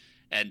around.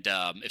 And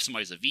if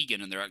somebody's a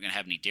vegan and they're not going to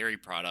have any dairy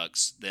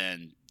products,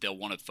 then they'll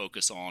want to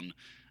focus on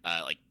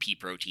like pea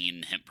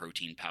protein, hemp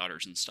protein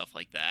powders and stuff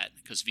like that,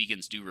 because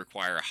vegans do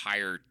require a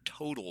higher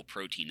total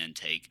protein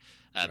intake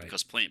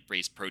because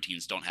plant-based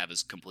proteins don't have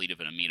as complete of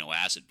an amino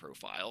acid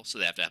profile, so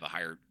they have to have a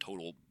higher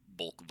total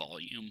bulk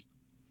volume.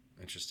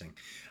 Interesting.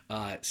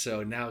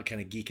 So now,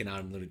 kind of geeking out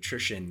on the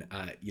nutrition,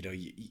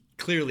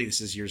 clearly this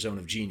is your zone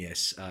of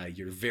genius.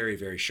 You're a very,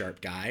 very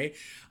sharp guy.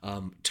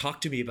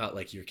 Talk to me about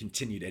like your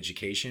continued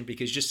education,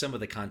 because just some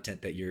of the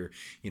content that you're,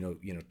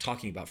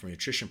 talking about from a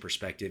nutrition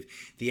perspective,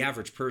 the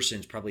average person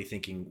is probably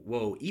thinking,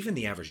 whoa, even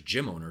the average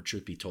gym owner,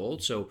 truth be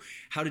told. So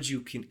how did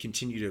you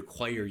continue to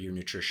acquire your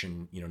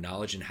nutrition,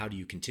 knowledge, and how do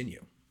you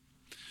continue?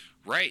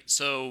 Right.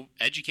 So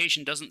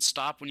education doesn't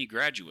stop when you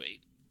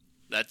graduate.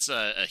 That's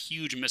a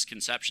huge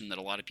misconception that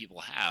a lot of people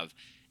have.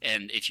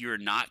 And if you're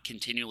not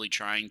continually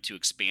trying to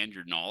expand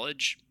your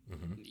knowledge,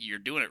 you're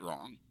doing it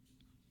wrong.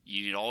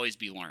 You need to always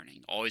be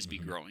learning, always be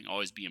growing,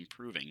 always be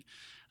improving.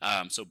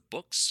 So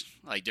books,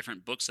 like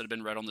different books that have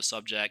been read on the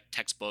subject,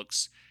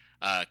 textbooks,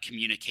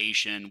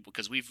 communication,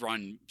 because we've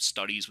run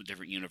studies with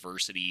different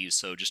universities.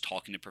 So just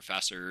talking to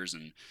professors,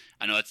 and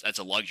I know that's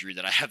a luxury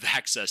that I have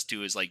access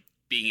to, is like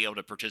being able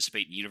to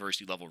participate in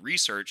university level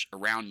research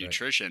around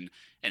nutrition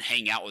and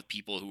hang out with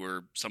people who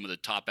are some of the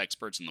top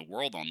experts in the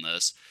world on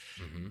this.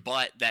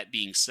 But that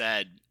being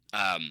said,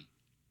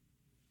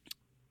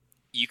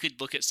 you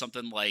could look at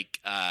something like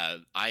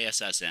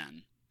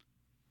ISSN.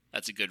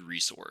 That's a good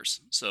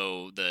resource.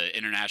 So the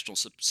International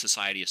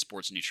Society of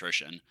Sports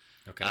Nutrition,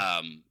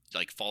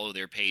 like follow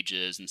their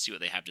pages and see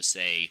what they have to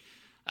say.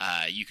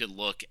 You could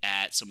look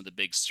at some of the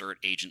big cert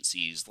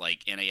agencies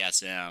like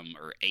NASM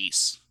or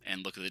ACE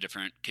and look at the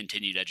different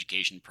continued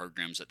education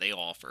programs that they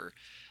offer.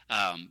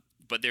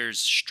 But there's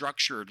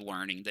structured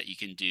learning that you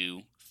can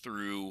do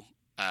through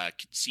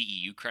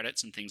CEU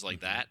credits and things like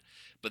that.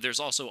 But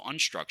there's also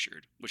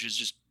unstructured, which is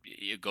just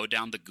you go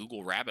down the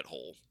Google rabbit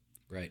hole.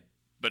 Right.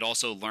 But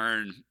also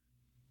learn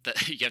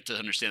that you have to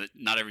understand that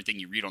not everything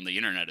you read on the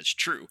internet is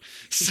true.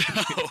 So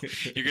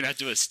you're going to have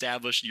to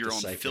establish your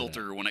own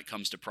filter when it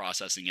comes to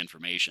processing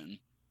information.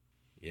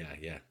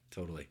 Yeah,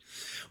 totally.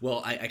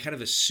 Well, I kind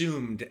of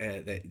assumed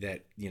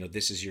that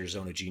this is your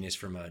zone of genius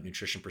from a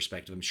nutrition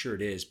perspective. I'm sure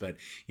it is, but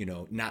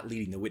not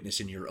leading the witness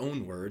in your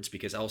own words,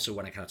 because also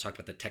when I kind of talk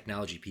about the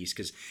technology piece,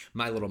 because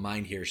my little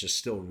mind here is just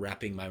still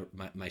wrapping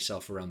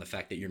myself around the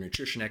fact that you're a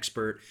nutrition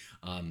expert,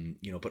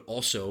 but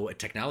also a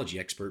technology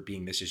expert,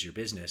 being this is your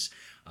business.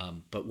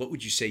 But what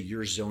would you say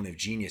your zone of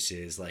genius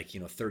is, like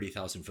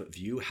 30,000 foot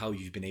view, how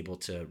you've been able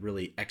to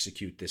really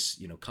execute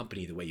this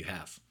company the way you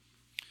have?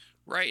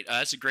 Right.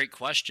 That's a great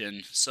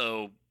question.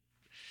 So,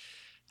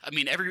 I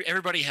mean,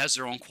 everybody has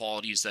their own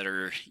qualities that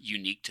are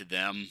unique to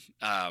them.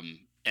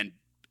 And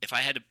if I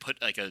had to put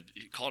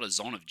call it a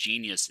zone of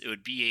genius, it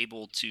would be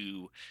able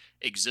to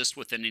exist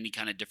within any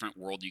kind of different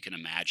world you can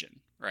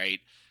imagine.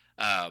 Right.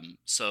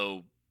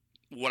 So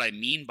what I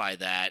mean by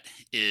that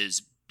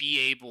is be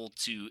able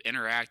to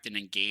interact and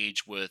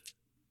engage with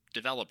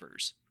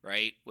developers,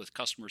 right? With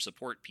customer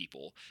support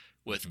people,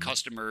 with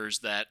customers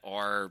that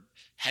are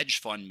hedge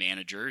fund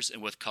managers,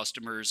 and with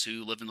customers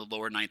who live in the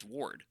lower ninth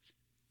ward.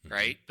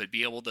 right? But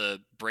be able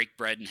to break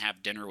bread and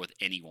have dinner with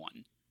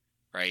anyone,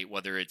 right?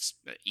 Whether it's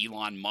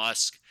Elon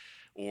Musk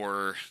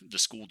or the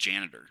school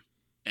janitor,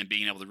 and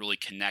being able to really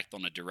connect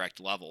on a direct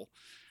level.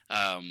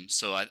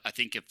 So I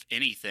think if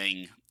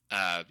anything,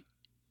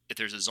 if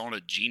there's a zone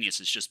of genius,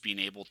 it's just being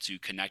able to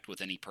connect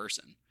with any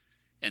person.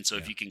 And so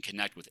if you can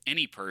connect with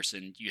any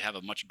person, you have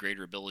a much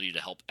greater ability to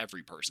help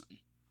every person.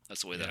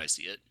 That's the way that I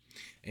see it.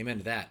 Amen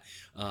to that.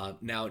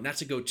 Now, not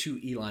to go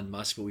to Elon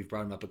Musk, but we've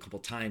brought him up a couple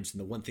times. And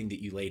the one thing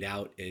that you laid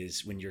out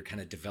is when you're kind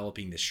of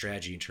developing this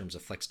strategy in terms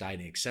of flex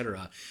dieting, et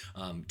cetera,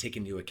 take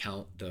into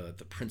account the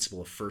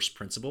principle of first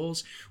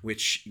principles,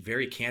 which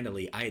very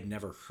candidly, I had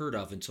never heard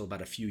of until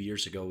about a few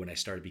years ago when I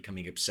started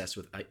becoming obsessed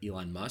with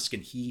Elon Musk.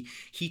 And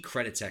he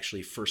credits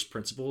actually first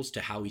principles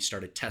to how he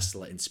started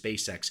Tesla and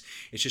SpaceX.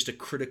 It's just a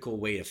critical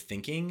way of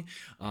thinking.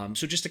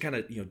 So just to kind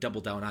of,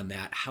 double down on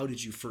that, how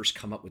did you first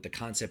come up with the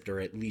concept, or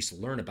at least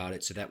learn about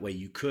it, so that way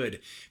you could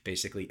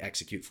basically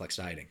execute flex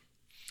dieting?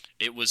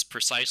 It was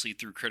precisely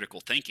through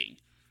critical thinking.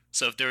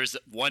 So if there's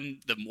the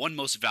one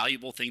most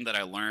valuable thing that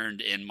I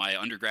learned in my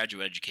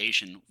undergraduate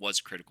education was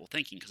critical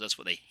thinking, because that's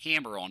what they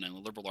hammer on in the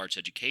liberal arts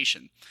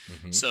education.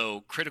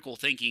 So critical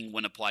thinking,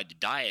 when applied to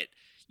diet,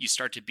 you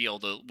start to be able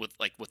to,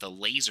 with a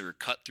laser,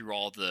 cut through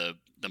all the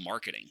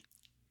marketing,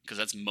 because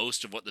that's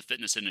most of what the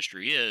fitness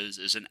industry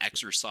is an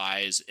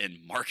exercise and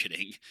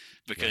marketing,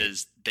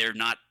 because they're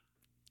not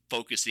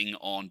focusing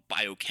on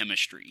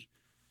biochemistry,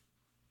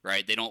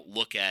 right? They don't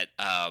look at,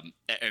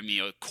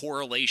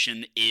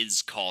 correlation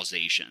is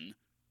causation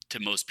to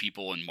most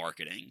people in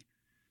marketing,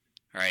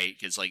 right?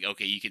 Because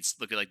okay, you could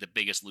look at the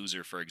Biggest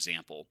Loser, for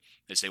example.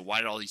 They say, why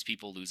did all these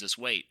people lose this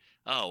weight?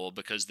 Oh, well,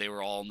 because they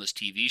were all on this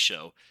TV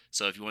show.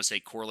 So if you want to say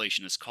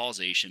correlation is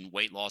causation,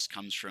 weight loss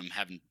comes from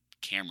having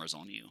cameras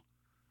on you,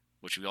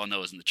 which we all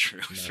know isn't the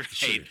truth,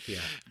 right? Yeah.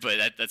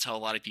 But that's how a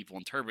lot of people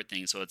interpret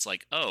things. So it's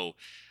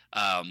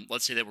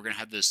let's say that we're going to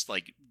have this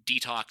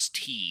detox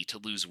tea to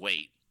lose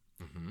weight.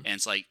 And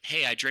it's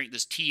hey, I drank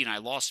this tea and I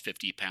lost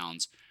 50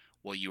 pounds.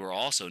 Well, you were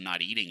also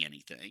not eating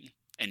anything,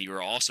 and you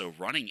were also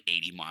running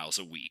 80 miles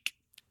a week.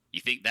 You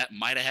think that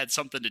might have had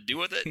something to do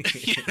with it?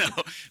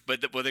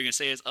 But what they're going to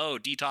say is, oh,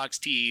 detox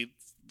tea,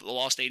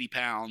 lost 80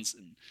 pounds,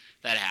 and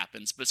that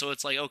happens. But so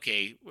it's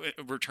okay,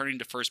 returning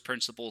to first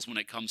principles when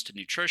it comes to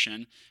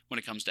nutrition, when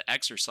it comes to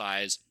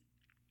exercise,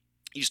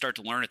 you start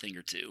to learn a thing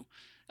or two.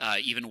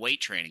 Even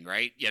weight training,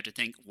 right? You have to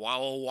think,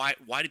 why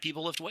do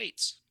people lift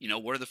weights?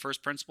 What are the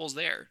first principles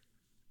there?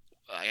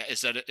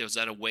 Is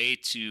that a way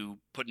to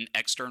put an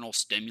external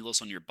stimulus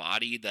on your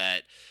body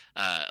that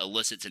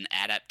elicits an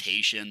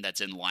adaptation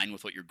that's in line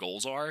with what your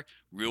goals are?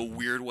 Real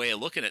weird way of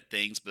looking at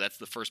things, but that's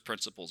the first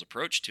principles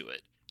approach to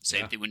it.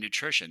 Same thing with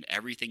nutrition.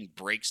 Everything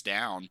breaks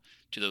down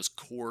to those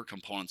core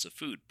components of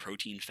food: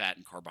 protein, fat,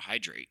 and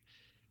carbohydrate.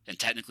 And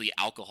technically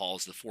alcohol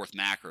is the fourth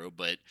macro,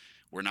 but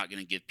we're not going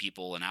to give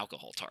people an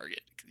alcohol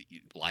target.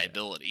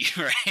 Liability,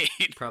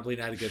 right? Probably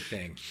not a good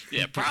thing.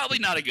 Yeah, probably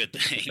not a good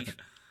thing.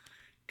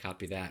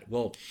 Copy that.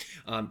 Well,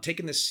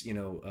 taking this,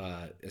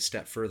 a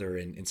step further,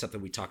 and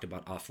something we talked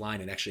about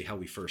offline, and actually how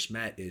we first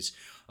met is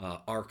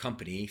our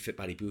company, Fit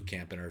Body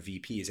Bootcamp, and our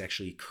VP is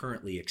actually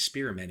currently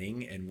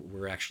experimenting, and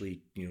we're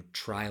actually,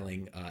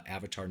 trialing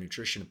Avatar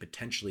Nutrition, and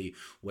potentially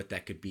what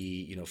that could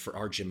be, for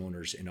our gym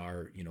owners and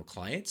our,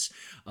 clients.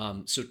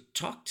 So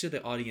talk to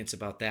the audience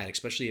about that,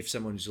 especially if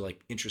someone's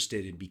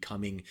interested in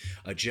becoming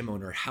a gym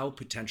owner. How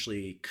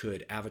potentially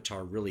could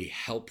Avatar really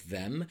help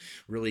them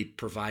really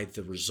provide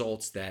the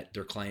results that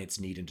their clients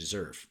need and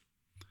deserve?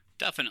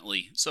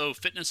 Definitely. So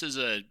fitness is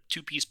a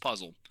two-piece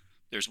puzzle.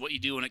 There's what you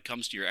do when it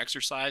comes to your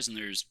exercise, and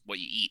there's what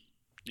you eat.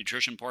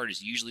 Nutrition part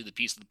is usually the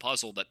piece of the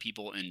puzzle that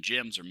people in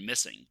gyms are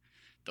missing.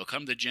 They'll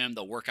come to the gym,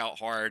 they'll work out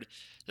hard,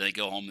 then they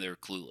go home, they're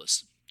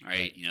clueless,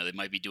 right? They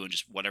might be doing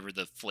just whatever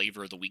the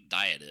flavor of the week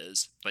diet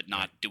is, but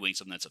not doing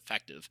something that's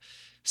effective.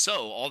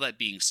 So all that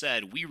being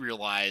said, we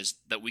realized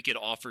that we could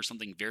offer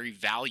something very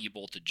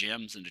valuable to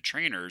gyms and to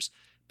trainers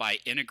by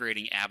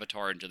integrating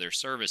Avatar into their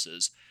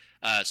services.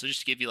 So just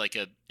to give you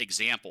an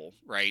example,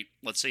 right?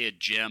 Let's say a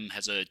gym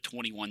has a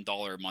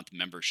 $21 a month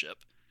membership.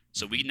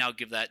 So we now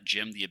give that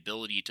gym the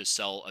ability to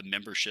sell a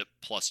membership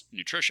plus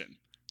nutrition.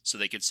 So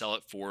they could sell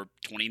it for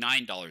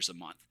 $29 a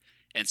month.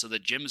 And so the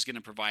gym is going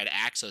to provide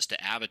access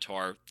to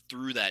Avatar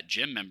through that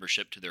gym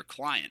membership to their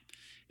client.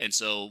 And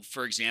so,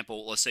 for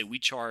example, let's say we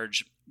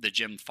charge the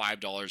gym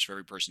 $5 for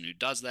every person who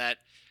does that.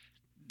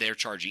 They're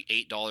charging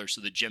 $8,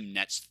 so the gym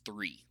nets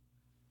 $3.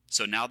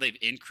 So now they've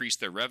increased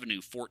their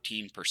revenue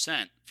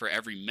 14% for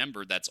every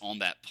member that's on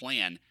that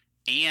plan.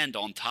 And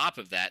on top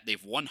of that,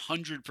 they've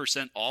 100%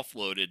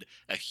 offloaded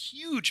a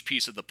huge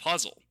piece of the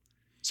puzzle.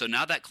 So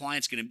now that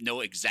client's going to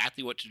know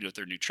exactly what to do with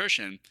their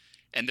nutrition,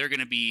 and they're going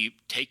to be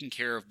taken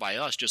care of by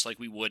us just like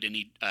we would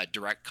any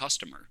direct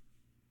customer.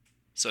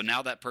 So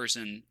now that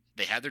person,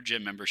 they have their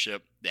gym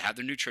membership, they have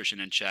their nutrition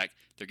in check,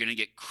 they're going to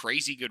get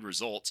crazy good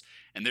results,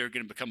 and they're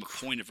going to become a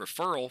point of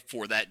referral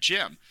for that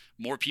gym.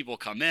 More people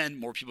come in,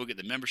 more people get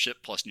the membership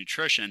plus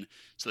nutrition.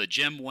 So the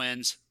gym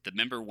wins, the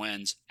member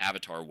wins,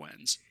 Avatar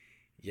wins.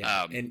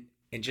 Yeah. And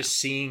And just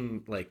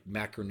seeing like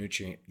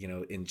macronutrient,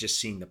 and just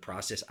seeing the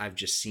process, I've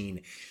just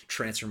seen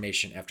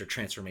transformation after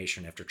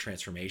transformation after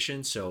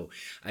transformation. So,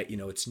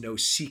 it's no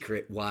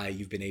secret why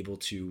you've been able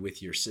to,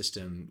 with your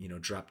system,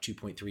 drop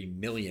 2.3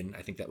 million,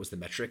 I think that was the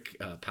metric,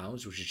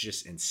 pounds, which is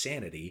just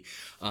insanity.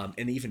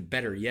 And even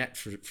better yet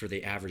for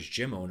the average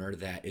gym owner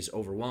that is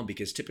overwhelmed,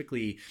 because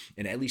typically,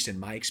 and at least in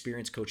my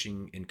experience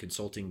coaching and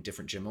consulting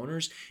different gym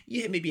owners,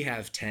 you maybe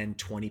have 10,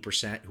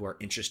 20% who are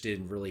interested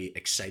and really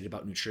excited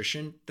about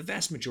nutrition. The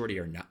vast majority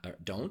are not,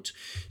 don't.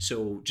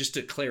 So just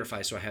to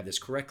clarify, so I have this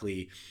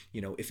correctly,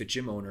 if a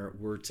gym owner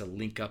were to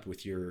link up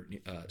with your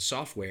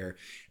software,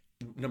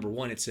 number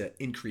one, it's an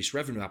increased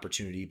revenue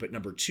opportunity. But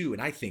number two, and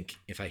I think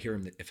if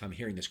I'm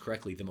hearing this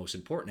correctly, the most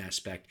important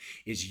aspect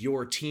is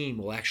your team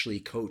will actually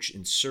coach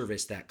and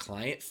service that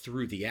client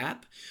through the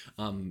app,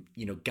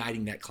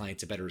 guiding that client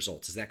to better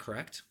results. Is that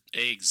correct?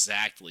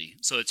 Exactly.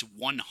 So it's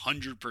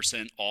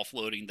 100%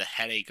 offloading the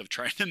headache of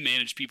trying to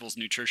manage people's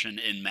nutrition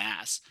in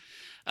mass.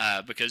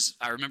 Because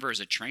I remember as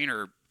a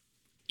trainer,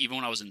 even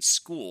when I was in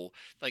school,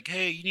 like,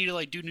 hey, you need to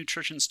like do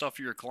nutrition stuff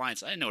for your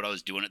clients. I didn't know what I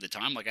was doing at the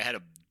time. Like I had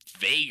a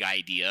vague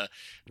idea,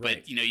 but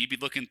Right. you'd be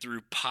looking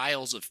through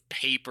piles of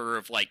paper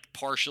of like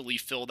partially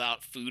filled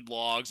out food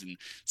logs, and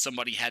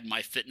somebody had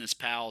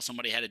MyFitnessPal,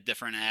 somebody had a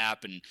different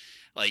app, and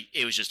like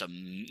it was just a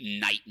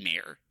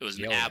nightmare. It was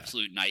an Yeah.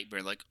 absolute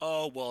nightmare. Like,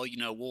 oh well,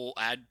 we'll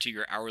add to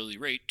your hourly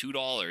rate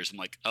 $2. I'm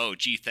like, oh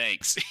gee,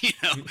 thanks.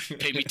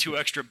 Pay me $2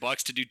 extra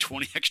to do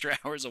 20 extra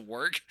hours of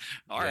work.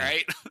 All Yeah.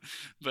 right.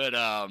 But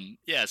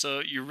yeah,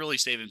 so you're really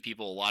saving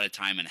people a lot of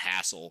time and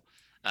hassle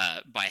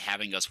by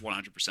having us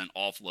 100%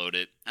 offload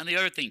it. And the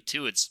other thing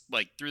too, it's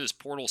like through this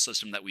portal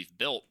system that we've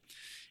built,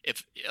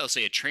 if let's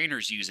say a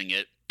trainer's using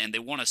it and they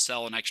want to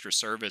sell an extra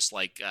service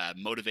like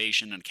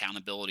motivation and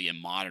accountability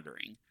and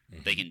monitoring,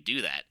 they can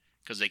do that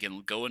because they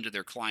can go into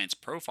their clients'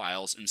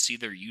 profiles and see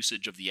their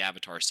usage of the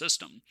avatar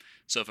system.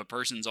 So if a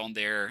person's on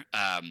there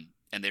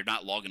and they're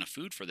not logging a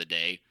food for the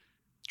day,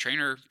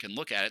 trainer can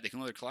look at it, they can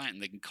look at their client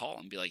and they can call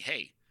and be like,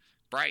 hey,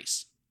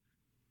 Bryce,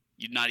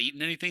 you're not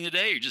eating anything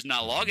today? You're just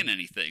not logging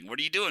anything. What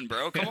are you doing,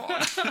 bro? Come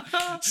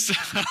on.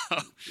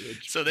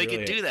 so they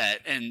could do that,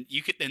 and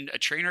a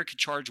trainer could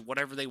charge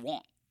whatever they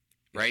want,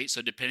 right?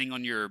 So depending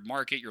on your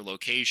market, your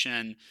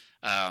location,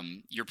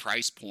 your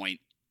price point,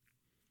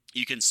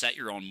 you can set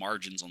your own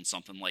margins on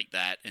something like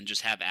that and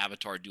just have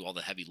Avatar do all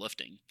the heavy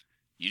lifting.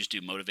 You just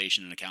do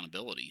motivation and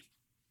accountability.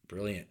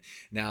 Brilliant.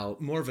 Now,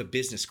 more of a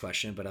business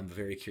question, but I'm a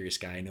very curious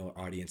guy. I know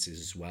our audience is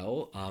as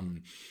well.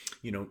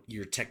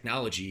 Your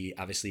technology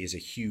obviously is a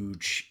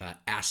huge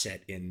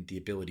asset in the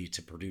ability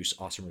to produce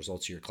awesome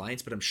results to your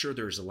clients, but I'm sure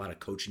there's a lot of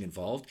coaching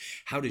involved.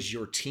 How do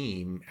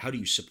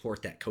you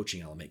support that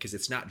coaching element? Because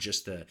it's not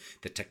just the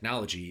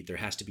technology, there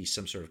has to be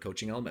some sort of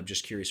coaching element. I'm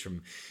just curious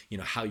from,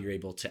 how you're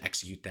able to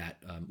execute that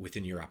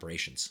within your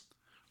operations.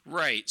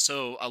 Right.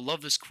 So I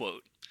love this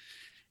quote.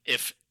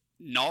 If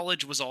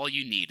knowledge was all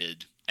you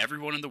needed,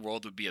 everyone in the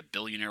world would be a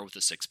billionaire with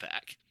a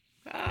six-pack.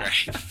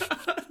 Right?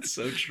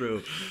 So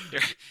true.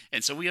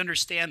 And so we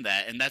understand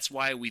that, and that's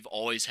why we've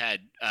always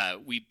had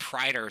we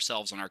pride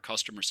ourselves on our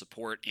customer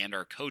support and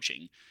our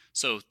coaching.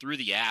 So through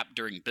the app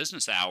during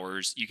business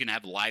hours, you can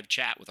have live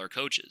chat with our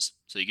coaches.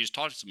 So you can just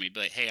talk to somebody,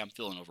 be like, hey, I'm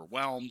feeling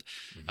overwhelmed.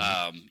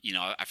 I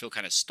feel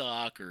kind of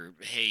stuck, or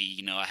hey,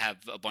 I have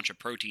a bunch of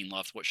protein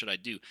left. What should I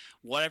do?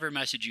 Whatever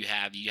message you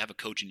have a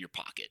coach in your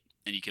pocket,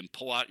 and you can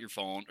pull out your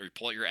phone or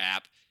pull out your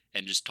app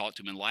and just talk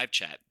to them in live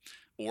chat.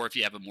 Or if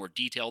you have a more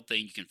detailed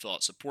thing, you can fill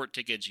out support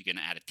tickets, you can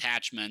add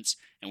attachments,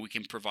 and we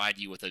can provide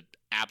you with an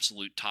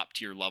absolute top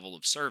tier level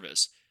of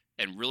service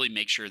and really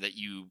make sure that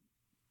you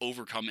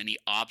overcome any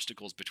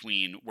obstacles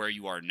between where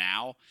you are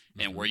now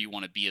and where you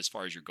want to be as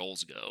far as your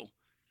goals go.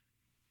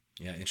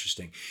 Yeah,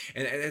 interesting.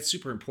 And that's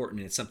super important.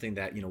 And it's something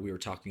that, we were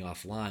talking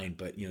offline,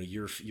 but,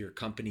 your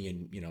company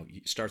and,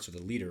 it starts with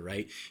a leader,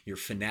 right? Your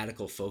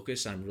fanatical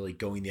focus on really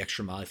going the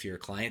extra mile for your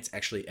clients.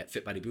 Actually, at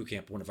Fit Body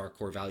Bootcamp, one of our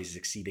core values is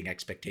exceeding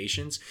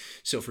expectations.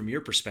 So from your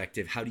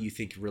perspective, how do you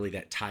think really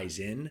that ties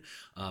in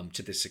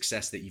to the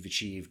success that you've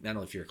achieved, not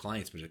only for your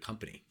clients, but as a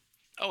company?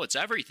 Oh, it's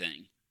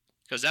everything.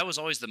 Because that was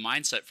always the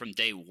mindset from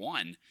day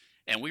one.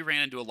 And we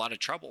ran into a lot of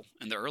trouble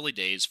in the early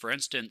days. For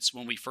instance,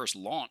 when we first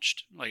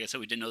launched, like I said,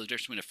 we didn't know the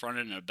difference between a front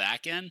end and a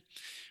back end.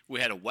 We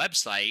had a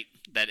website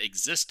that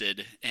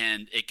existed,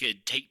 and it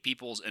could take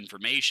people's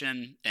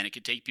information and it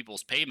could take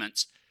people's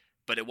payments,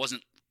 but it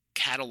wasn't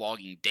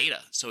cataloging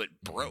data, so it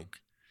broke.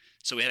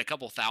 So we had a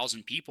couple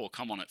thousand people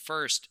come on it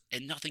first,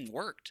 and nothing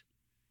worked.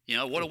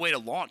 What a way to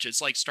launch.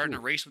 It's like starting a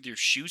race with your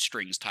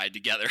shoestrings tied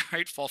together,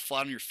 right? Fall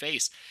flat on your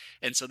face.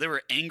 And so there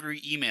were angry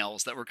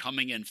emails that were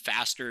coming in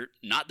faster,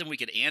 not than we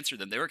could answer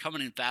them. They were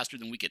coming in faster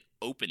than we could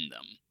open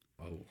them.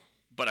 Oh.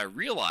 But I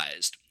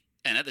realized,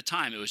 and at the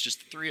time it was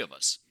just the three of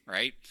us,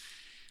 right?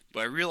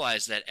 But I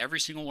realized that every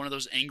single one of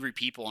those angry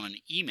people on an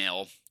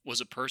email was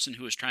a person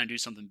who was trying to do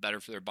something better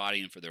for their body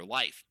and for their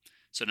life.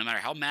 So no matter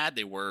how mad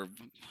they were,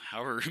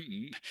 however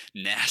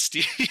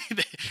nasty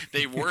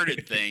they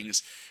worded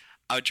things,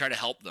 I would try to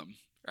help them.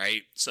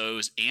 right? So it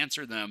was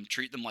answer them,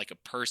 treat them like a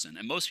person.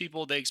 And most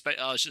people, they expect,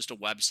 oh, it's just a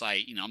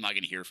website. I'm not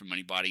going to hear from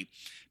anybody.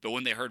 But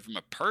when they heard from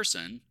a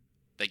person,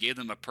 they gave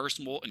them a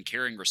personal and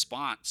caring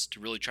response to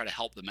really try to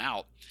help them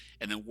out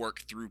and then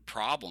work through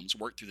problems,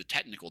 work through the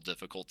technical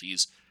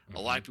difficulties. A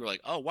lot of people are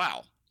like, oh,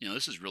 wow,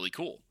 this is really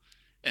cool.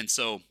 And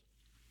so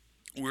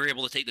we were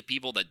able to take the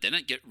people that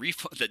didn't get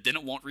that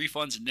didn't want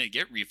refunds and didn't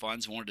get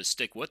refunds, wanted to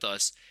stick with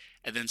us,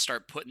 and then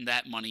start putting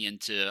that money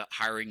into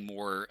hiring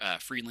more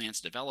freelance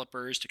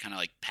developers to kind of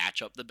like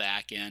patch up the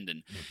back end.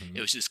 And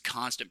it was this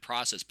constant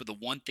process. But the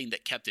one thing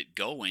that kept it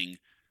going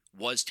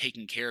was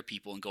taking care of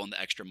people and going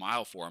the extra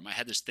mile for them. I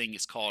had this thing,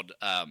 it's called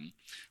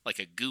like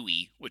a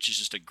GUI, which is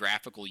just a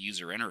graphical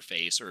user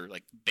interface, or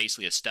like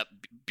basically a step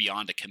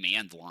beyond a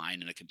command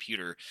line in a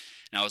computer.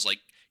 And I was like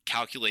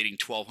calculating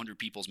 1,200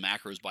 people's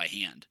macros by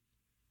hand.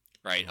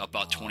 Right,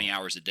 about 20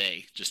 hours a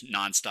day, just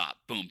nonstop,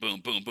 boom,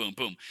 boom, boom, boom,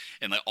 boom,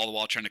 and like all the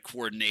while trying to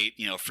coordinate,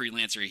 a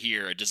freelancer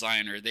here, a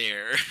designer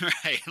there,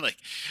 right? Like,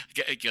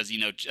 because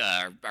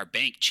our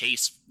bank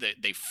Chase,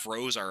 they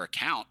froze our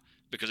account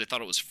because they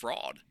thought it was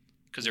fraud,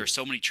 because there were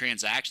so many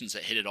transactions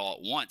that hit it all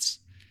at once,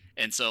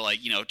 and so like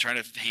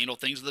trying to handle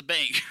things with the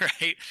bank,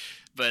 right?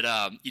 But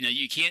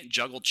you can't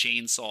juggle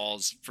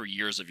chainsaws for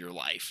years of your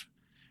life.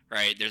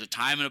 Right. There's a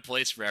time and a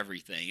place for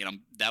everything. And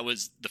that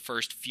was the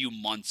first few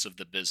months of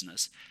the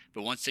business.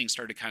 But once things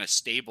started to kind of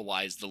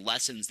stabilize, the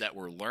lessons that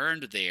were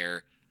learned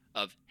there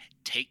of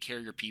take care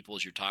of your people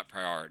is your top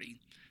priority.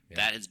 Yeah.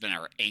 That has been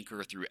our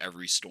anchor through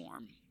every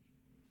storm.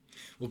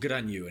 Well, good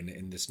on you.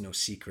 And there's no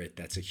secret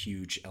that's a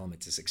huge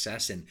element to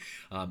success. And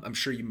I'm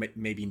sure you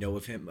maybe know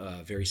of him,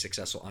 a very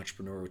successful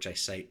entrepreneur, which I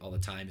cite all the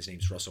time. His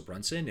name's Russell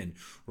Brunson, and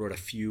wrote a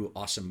few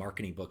awesome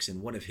marketing books.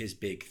 And one of his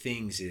big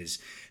things is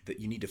that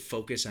you need to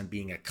focus on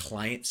being a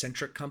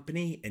client-centric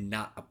company and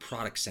not a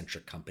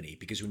product-centric company.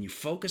 Because when you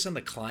focus on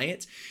the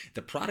client,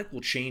 the product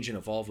will change and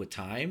evolve with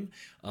time.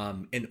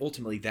 And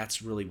ultimately,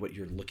 that's really what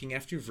you're looking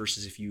after,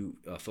 versus if you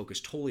focus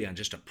totally on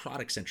just a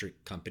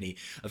product-centric company,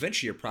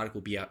 eventually your product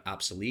will be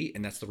obsolete,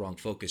 and that's the wrong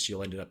focus.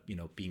 You'll end up,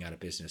 being out of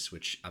business,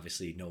 which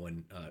obviously no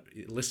one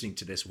listening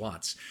to this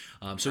wants.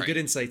 So right. Good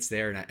insights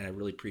there, and I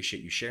really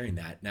appreciate you sharing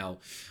that. Now,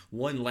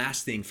 one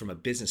last thing from a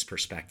business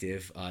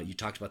perspective, you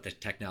talked about the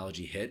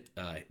technology hit,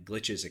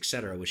 glitches, et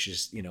cetera, which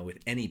is, with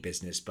any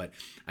business, but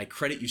I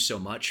credit you so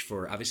much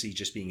for obviously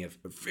just being a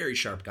very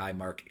sharp guy,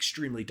 Mark,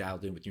 extremely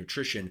dialed in with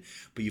nutrition,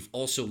 but you've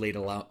also laid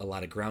a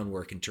lot of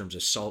groundwork in terms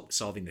of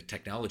solving the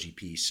technology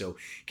piece. So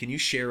can you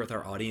share with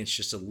our audience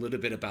just a little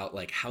bit about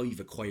like how you've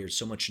acquired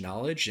so much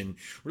knowledge and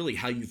really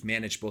how you've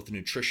managed both the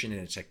nutrition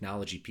and a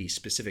technology piece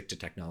specific to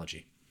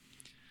technology?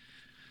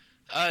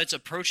 It's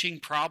approaching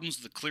problems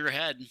with a clear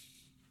head,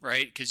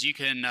 right? Because you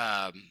can,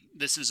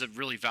 this is a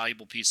really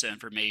valuable piece of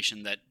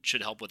information that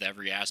should help with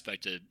every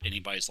aspect of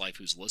anybody's life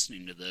who's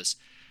listening to this.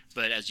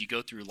 But as you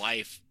go through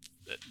life,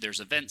 there's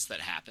events that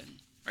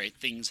happen, right?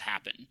 Things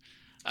happen.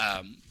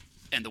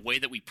 And the way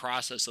that we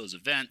process those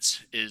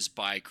events is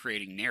by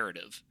creating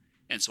narrative.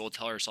 And so we'll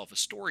tell ourselves a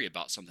story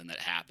about something that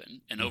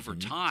happened. And over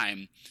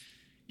time,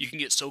 you can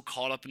get so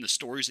caught up in the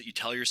stories that you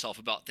tell yourself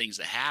about things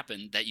that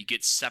happen that you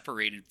get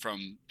separated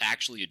from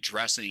actually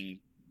addressing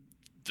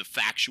the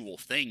factual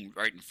thing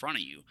right in front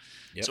of you.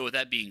 Yep. So with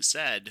that being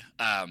said,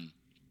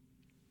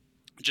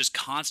 just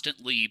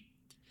constantly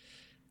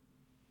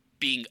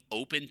being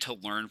open to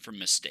learn from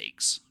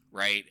mistakes,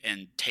 right?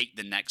 And take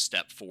the next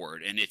step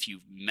forward. And if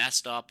you've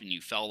messed up and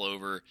you fell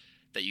over,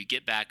 that you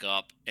get back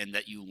up and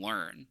that you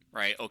learn,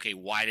 right? Okay,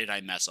 why did I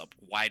mess up?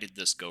 Why did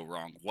this go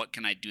wrong? What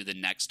can I do the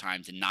next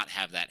time to not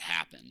have that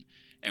happen?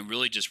 And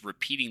really just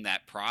repeating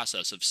that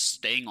process of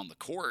staying on the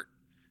court,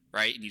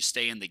 right? And you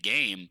stay in the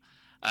game,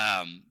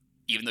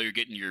 even though you're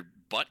getting your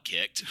butt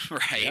kicked,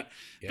 right? Yeah,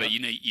 yeah. But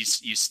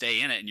you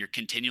stay in it and you're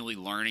continually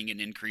learning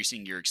and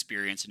increasing your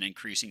experience and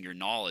increasing your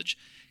knowledge.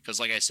 Because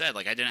like I said,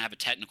 like I didn't have a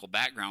technical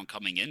background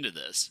coming into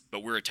this,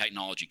 but we're a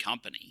technology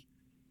company.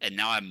 And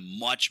now I'm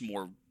much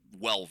more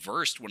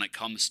well-versed when it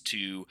comes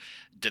to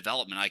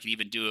development. I can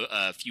even do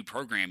a few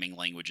programming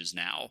languages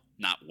now,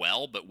 not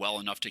well, but well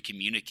enough to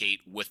communicate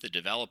with the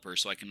developer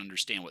so I can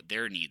understand what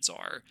their needs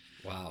are.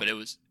 Wow. But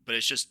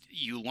it's just,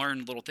 you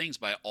learn little things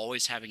by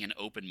always having an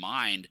open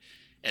mind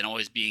and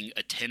always being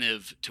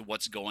attentive to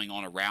what's going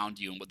on around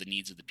you and what the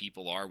needs of the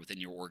people are within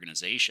your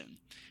organization.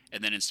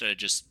 And then instead of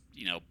just,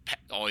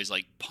 always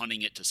like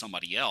punting it to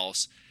somebody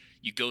else,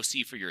 you go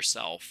see for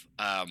yourself.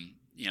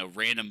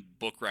 Random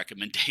book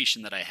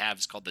recommendation that I have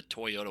is called The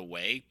Toyota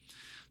Way.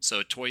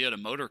 So Toyota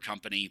Motor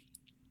Company,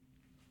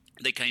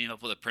 they came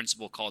up with a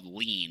principle called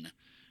lean.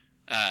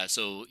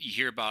 So you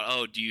hear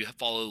about, do you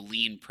follow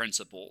lean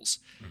principles?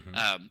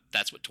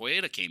 That's what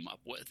Toyota came up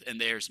with. And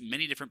there's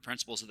many different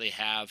principles that they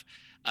have.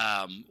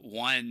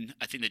 One,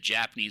 I think the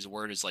Japanese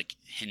word is like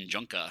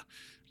hinjunka,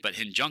 but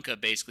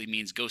hinjunka basically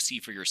means go see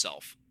for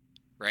yourself.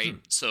 Right.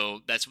 So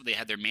that's what they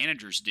had their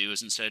managers do,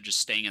 is instead of just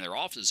staying in their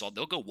offices,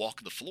 they'll go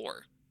walk the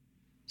floor.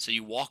 So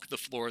you walk the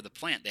floor of the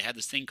plant. They had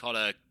this thing called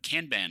a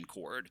Kanban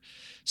cord.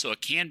 So a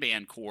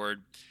Kanban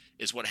cord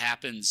is what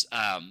happens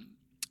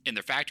in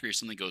their factory, if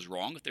something goes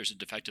wrong, if there's a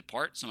defective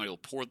part, somebody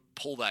will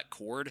pull that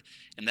cord,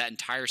 and that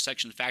entire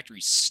section of the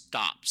factory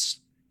stops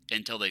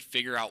until they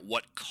figure out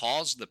what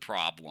caused the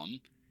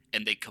problem,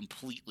 and they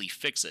completely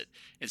fix it.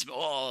 It's,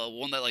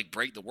 won't that like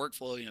break the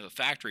workflow of a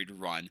factory to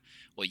run?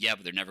 Well, yeah,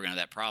 but they're never going to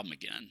have that problem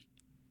again.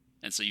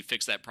 And so you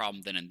fix that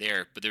problem then and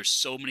there. But there's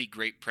so many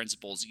great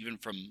principles, even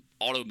from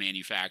auto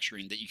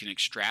manufacturing, that you can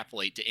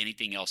extrapolate to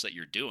anything else that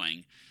you're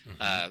doing.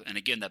 And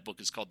again, that book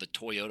is called The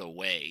Toyota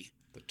Way.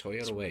 The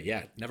Toyota Way.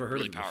 Yeah, never heard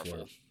Really of it powerful.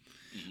 before.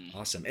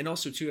 Awesome. And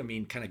also too, I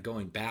mean, kind of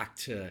going back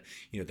to,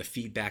 the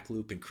feedback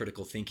loop and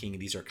critical thinking,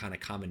 these are kind of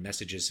common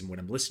messages. And when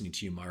I'm listening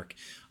to you, Mark,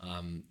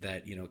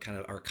 that, kind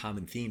of are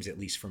common themes, at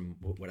least from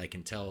what I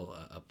can tell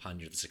upon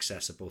the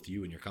success of both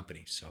you and your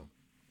company. So.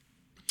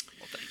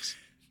 Well, thanks.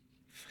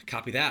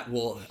 Copy that.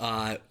 Well,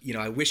 I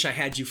wish I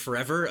had you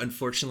forever.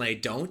 Unfortunately, I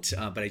don't,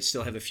 but I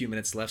still have a few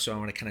minutes left. So I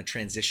want to kind of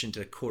transition to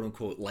the quote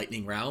unquote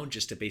lightning round,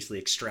 just to basically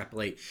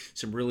extrapolate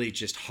some really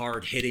just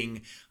hard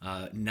hitting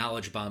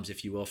knowledge bombs,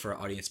 if you will, for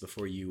our audience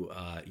before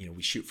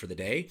we shoot for the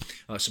day.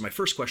 So my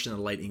first question in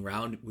the lightning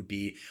round would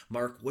be,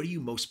 Mark, what are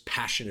you most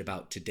passionate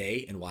about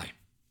today and why?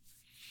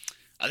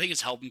 I think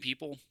it's helping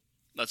people.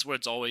 That's what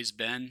it's always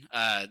been.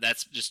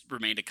 That's just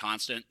remained a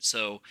constant.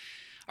 So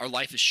our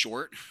life is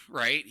short,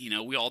 right?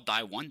 We all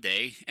die one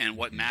day, and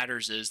what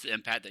matters is the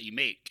impact that you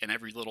make, and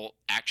every little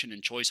action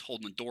and choice,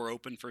 holding the door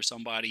open for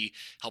somebody,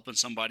 helping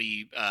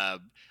somebody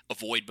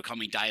avoid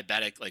becoming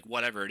diabetic, like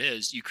whatever it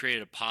is, you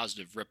create a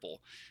positive ripple.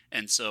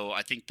 And so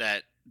I think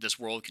that this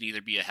world can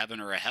either be a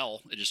heaven or a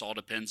hell. It just all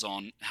depends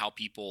on how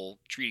people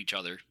treat each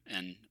other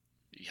and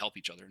help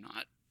each other or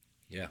not.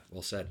 Yeah,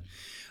 well said.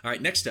 All right,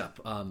 next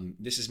up,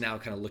 this is now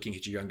kind of looking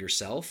at your younger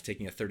self,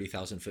 taking a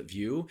 30,000-foot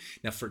view.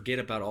 Now, forget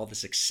about all the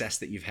success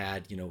that you've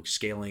had,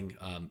 scaling,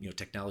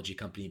 technology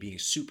company, being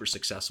super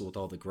successful with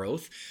all the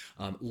growth.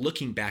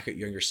 Looking back at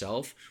your younger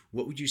self,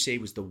 what would you say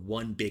was the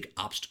one big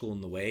obstacle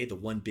in the way, the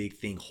one big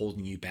thing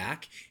holding you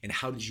back, and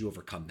how did you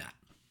overcome that?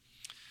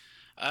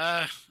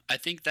 I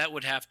think that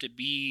would have to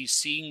be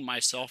seeing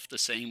myself the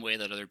same way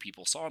that other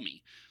people saw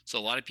me. So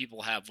a lot of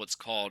people have what's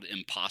called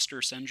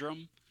imposter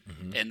syndrome.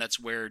 And that's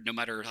where no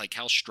matter like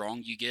how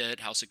strong you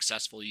get, how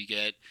successful you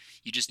get,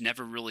 you just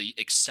never really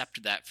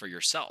accept that for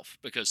yourself,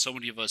 because so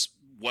many of us,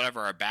 whatever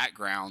our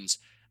backgrounds,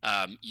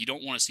 you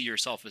don't want to see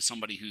yourself as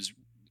somebody who's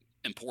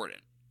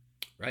important.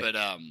 Right.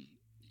 But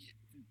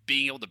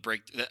being able to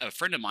break a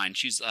friend of mine,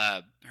 she's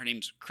her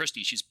name's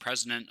Christy. She's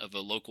president of a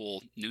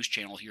local news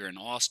channel here in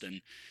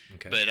Austin.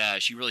 Okay.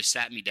 But she really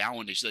sat me down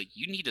one day. She's like,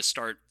 you need to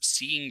start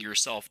seeing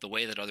yourself the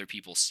way that other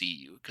people see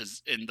you,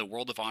 because in the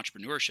world of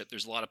entrepreneurship,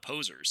 there's a lot of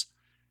posers.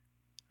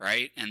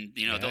 Right. And,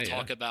 they'll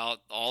talk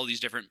about all these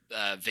different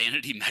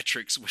vanity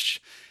metrics,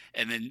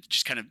 and then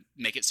just kind of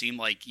make it seem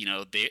like,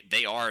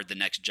 they are the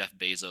next Jeff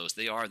Bezos.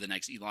 They are the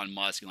next Elon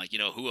Musk. And like,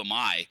 who am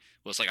I?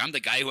 Well, it's like, I'm the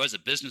guy who has a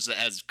business that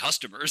has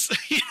customers,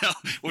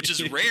 which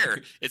is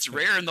rare. It's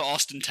rare in the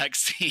Austin tech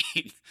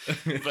scene.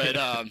 But,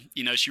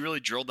 she really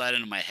drilled that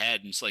into my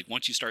head. And it's like,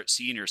 once you start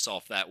seeing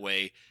yourself that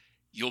way,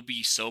 you'll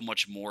be so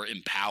much more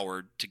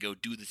empowered to go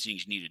do the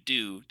things you need to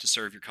do to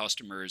serve your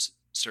customers,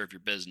 serve your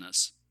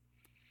business.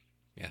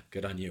 Yeah,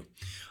 good on you.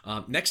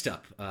 Next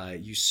up,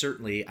 you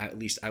certainly, at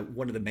least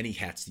one of the many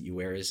hats that you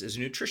wear is a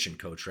nutrition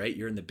coach, right?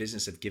 You're in the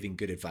business of giving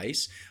good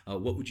advice.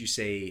 What would you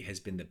say has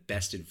been the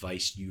best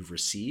advice you've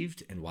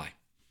received, and why?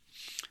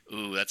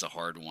 Ooh, that's a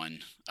hard one.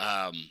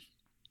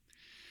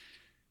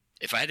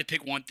 If I had to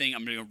pick one thing,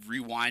 I'm going to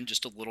rewind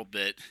just a little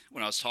bit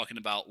when I was talking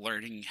about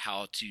learning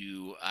how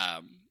to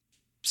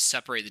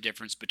separate the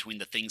difference between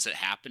the things that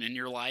happen in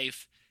your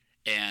life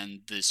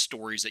and the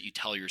stories that you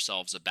tell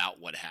yourselves about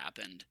what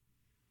happened.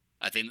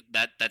 I think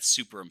that's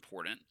super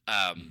important.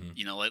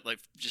 Like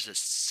just a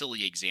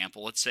silly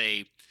example. Let's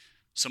say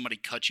somebody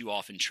cut you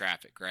off in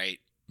traffic,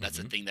 right? That's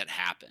a thing that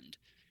happened.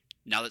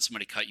 Now that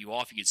somebody cut you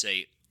off, you could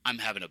say, I'm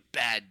having a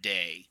bad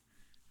day.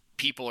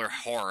 People are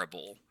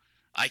horrible.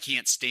 I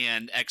can't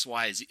stand X,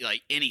 Y, Z,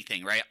 like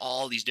anything, right?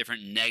 All these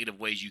different negative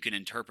ways you can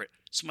interpret.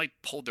 Somebody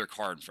pulled their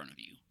car in front of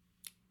you.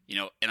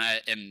 And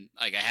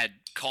I had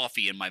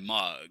coffee in my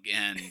mug,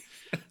 and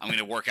I'm going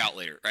to work out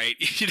later, right?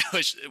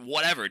 It's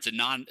whatever. It's a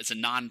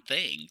non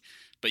thing,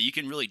 but you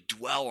can really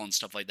dwell on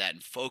stuff like that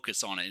and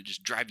focus on it and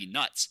just drive you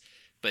nuts.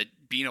 But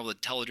being able to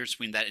tell the difference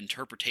between that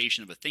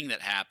interpretation of a thing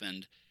that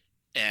happened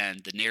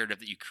and the narrative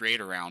that you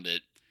create around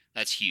it,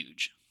 that's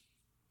huge.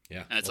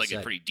 Yeah, and it's like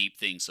a pretty deep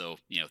thing. So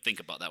think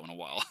about that one a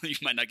while. You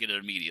might not get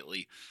it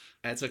immediately.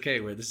 That's okay.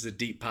 This is a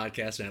deep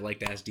podcast, and I like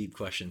to ask deep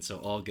questions, so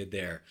all good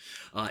there.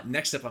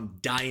 Next up, I'm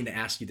dying to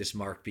ask you this,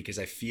 Mark, because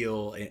I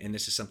feel, and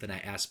this is something I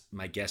ask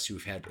my guests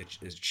who've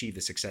achieved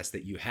the success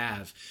that you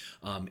have,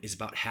 is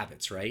about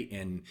habits, right?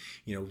 And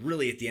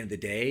really at the end of the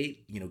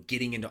day,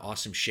 getting into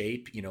awesome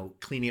shape,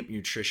 cleaning up your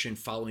nutrition,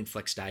 following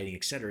flex dieting,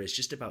 et cetera, is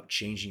just about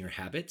changing your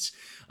habits.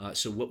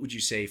 So what would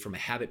you say from a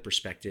habit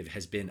perspective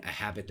has been a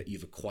habit that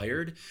you've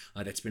acquired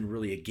that's been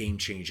really a game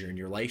changer in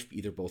your life,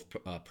 either both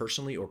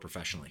personally or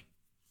professionally?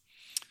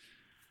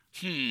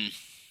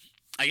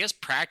 I guess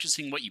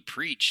practicing what you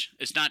preach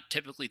is not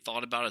typically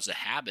thought about as a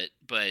habit,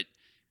 but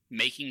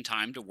making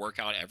time to work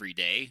out every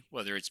day,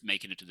 whether it's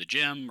making it to the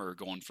gym or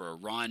going for a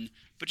run,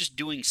 but just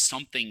doing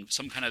something,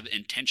 some kind of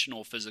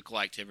intentional physical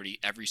activity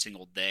every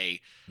single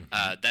day.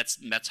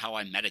 That's how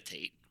I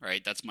meditate,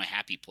 right? That's my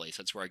happy place.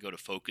 That's where I go to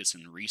focus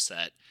and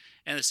reset.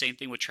 And the same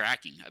thing with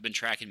tracking. I've been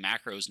tracking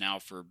macros now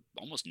for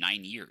almost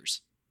 9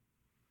 years,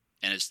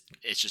 and it's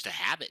just a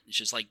habit. It's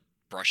just like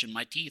brushing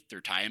my teeth or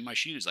tying my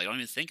shoes. I don't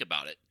even think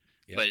about it.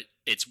 Yep. But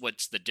it's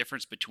what's the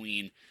difference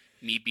between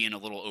me being a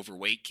little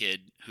overweight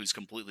kid who's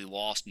completely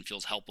lost and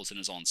feels helpless in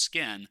his own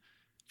skin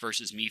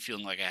versus me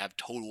feeling like I have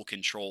total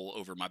control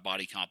over my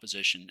body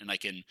composition and I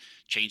can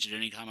change it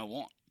anytime I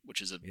want,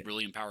 which is a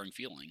really empowering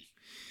feeling.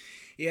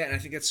 Yeah, and I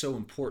think that's so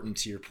important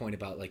to your point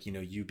about, like, you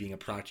know, you being a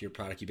product of your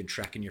product. You've been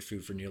tracking your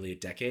food for nearly a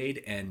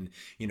decade. And,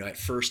 you know, at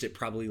first it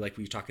probably, like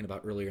we were talking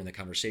about earlier in the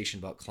conversation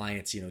about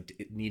clients, you know,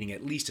 needing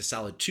at least a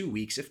solid 2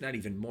 weeks, if not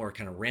even more,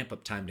 kind of ramp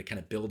up time to kind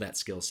of build that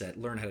skill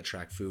set, learn how to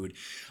track food.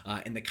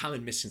 And the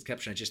common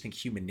misconception, I just think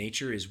human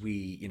nature is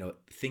you know,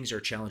 things are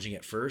challenging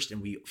at first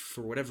and we,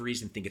 for whatever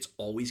reason, think it's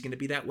always going to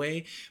be that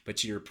way. But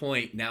to your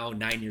point, now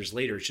 9 years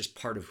later, it's just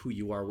part of who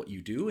you are, what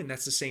you do. And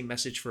that's the same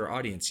message for our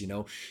audience, you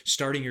know,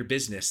 starting your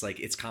business, like,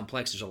 it's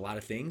complex. There's a lot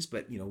of things,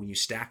 but, you know, when you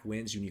stack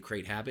wins, when you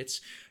create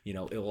habits, you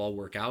know, it'll all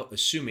work out,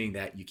 assuming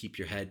that you keep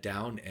your head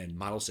down and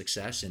model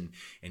success and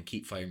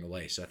keep firing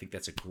away. So I think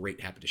that's a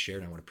great habit to share,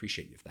 and I want to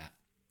appreciate you for that.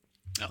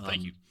 Oh,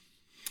 thank you.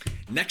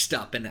 Next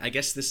up, and I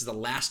guess this is the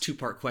last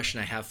two-part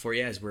question I have for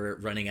you as we're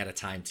running out of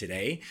time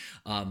today.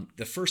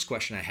 The first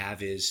question I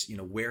have is, you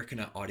know, where can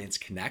an audience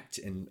connect?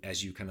 And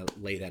as you kind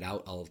of lay that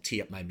out, I'll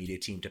tee up my media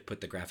team to put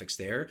the graphics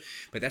there.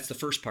 But that's the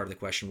first part of the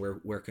question,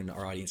 where can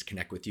our audience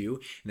connect with you?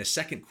 And the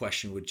second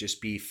question would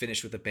just be,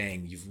 finish with a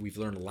bang. We've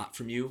learned a lot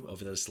from you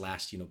over this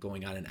last, you know,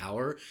 going on an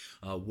hour.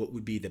 What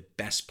would be the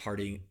best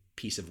parting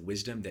piece of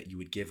wisdom that you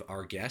would give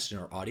our guest and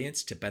our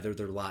audience to better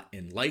their lot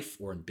in life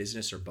or in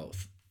business or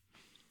both?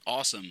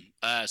 Awesome.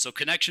 So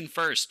connection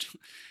first.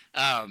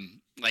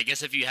 I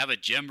guess if you have a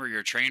gym or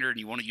you're a trainer and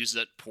you want to use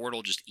that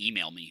portal, just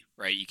email me,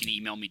 right? You can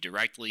email me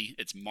directly.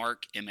 It's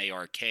Mark,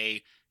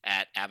 M-A-R-K,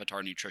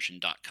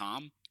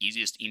 @avatarnutrition.com.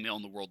 Easiest email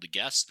in the world to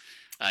guess.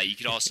 You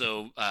could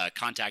also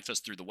contact us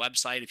through the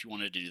website if you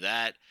wanted to do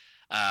that.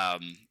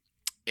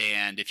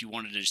 And if you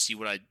wanted to see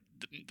what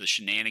the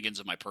shenanigans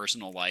of my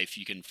personal life,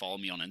 you can follow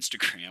me on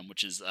Instagram,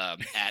 which is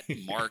at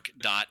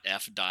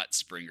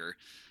mark.f.springer.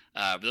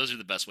 But those are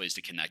the best ways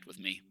to connect with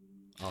me.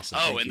 Awesome.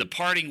 Oh, and the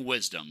parting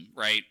wisdom,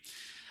 right?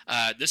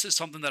 This is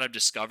something that I've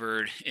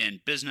discovered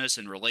in business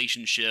and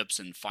relationships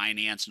and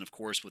finance, and of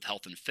course with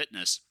health and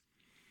fitness.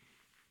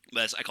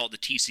 I call it the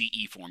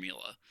TCE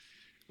formula.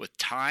 With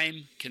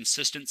time,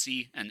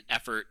 consistency, and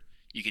effort,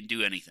 you can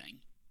do anything.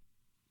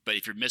 But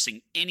if you're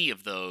missing any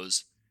of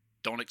those,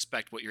 don't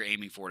expect what you're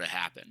aiming for to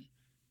happen,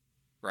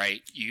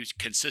 right? You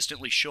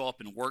consistently show up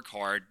and work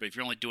hard, but if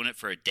you're only doing it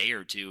for a day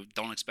or two,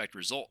 don't expect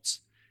results.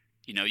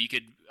 You know, you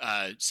could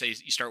say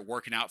you start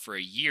working out for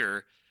a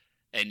year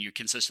and you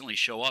consistently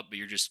show up, but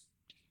you're just,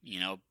 you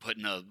know,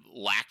 putting a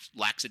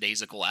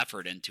lackadaisical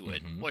effort into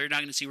it. Well, you're not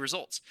going to see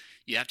results.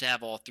 You have to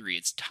have all three.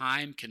 It's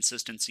time,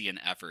 consistency, and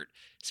effort.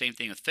 Same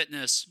thing with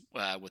fitness,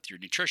 with your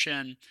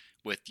nutrition,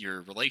 with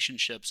your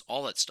relationships,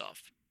 all that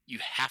stuff. You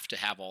have to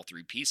have all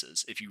three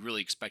pieces if you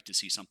really expect to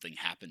see something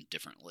happen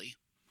differently.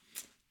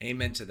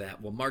 Amen to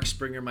that. Well, Mark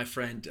Springer, my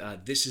friend,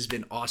 this has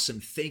been awesome.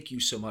 Thank you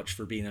so much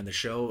for being on the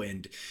show.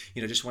 And,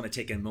 you know, just want to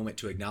take a moment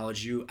to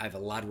acknowledge you. I have a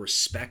lot of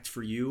respect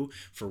for you,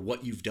 for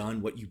what you've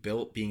done, what you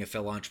built, being a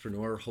fellow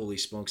entrepreneur. Holy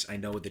smokes, I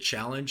know the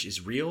challenge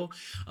is real.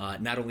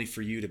 Not only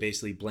for you to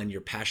basically blend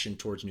your passion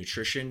towards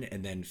nutrition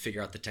and then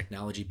figure out the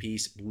technology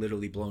piece,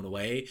 literally blown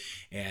away.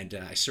 And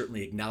I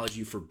certainly acknowledge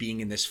you for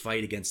being in this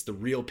fight against the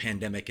real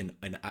pandemic. And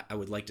I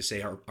would like to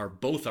say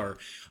both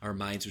our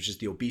minds, which is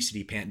the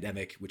obesity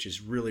pandemic, which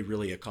is really,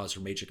 really a cause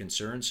for major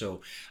concern. So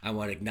I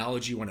want to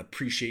acknowledge you, want to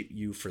appreciate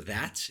you for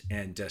that.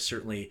 And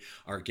certainly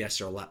our guests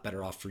are a lot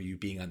better off for you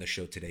being on the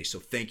show today. So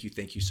thank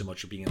you so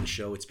much for being on the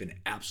show. It's been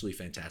absolutely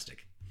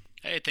fantastic.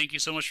 Hey, thank you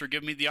so much for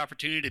giving me the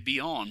opportunity to be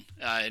on.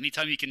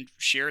 Anytime you can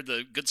share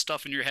the good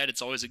stuff in your head,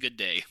 it's always a good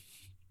day.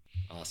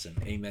 Awesome.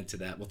 Amen to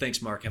that. Well,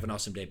 thanks, Mark. Have an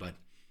awesome day, bud.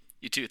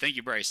 You too. Thank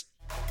you, Bryce.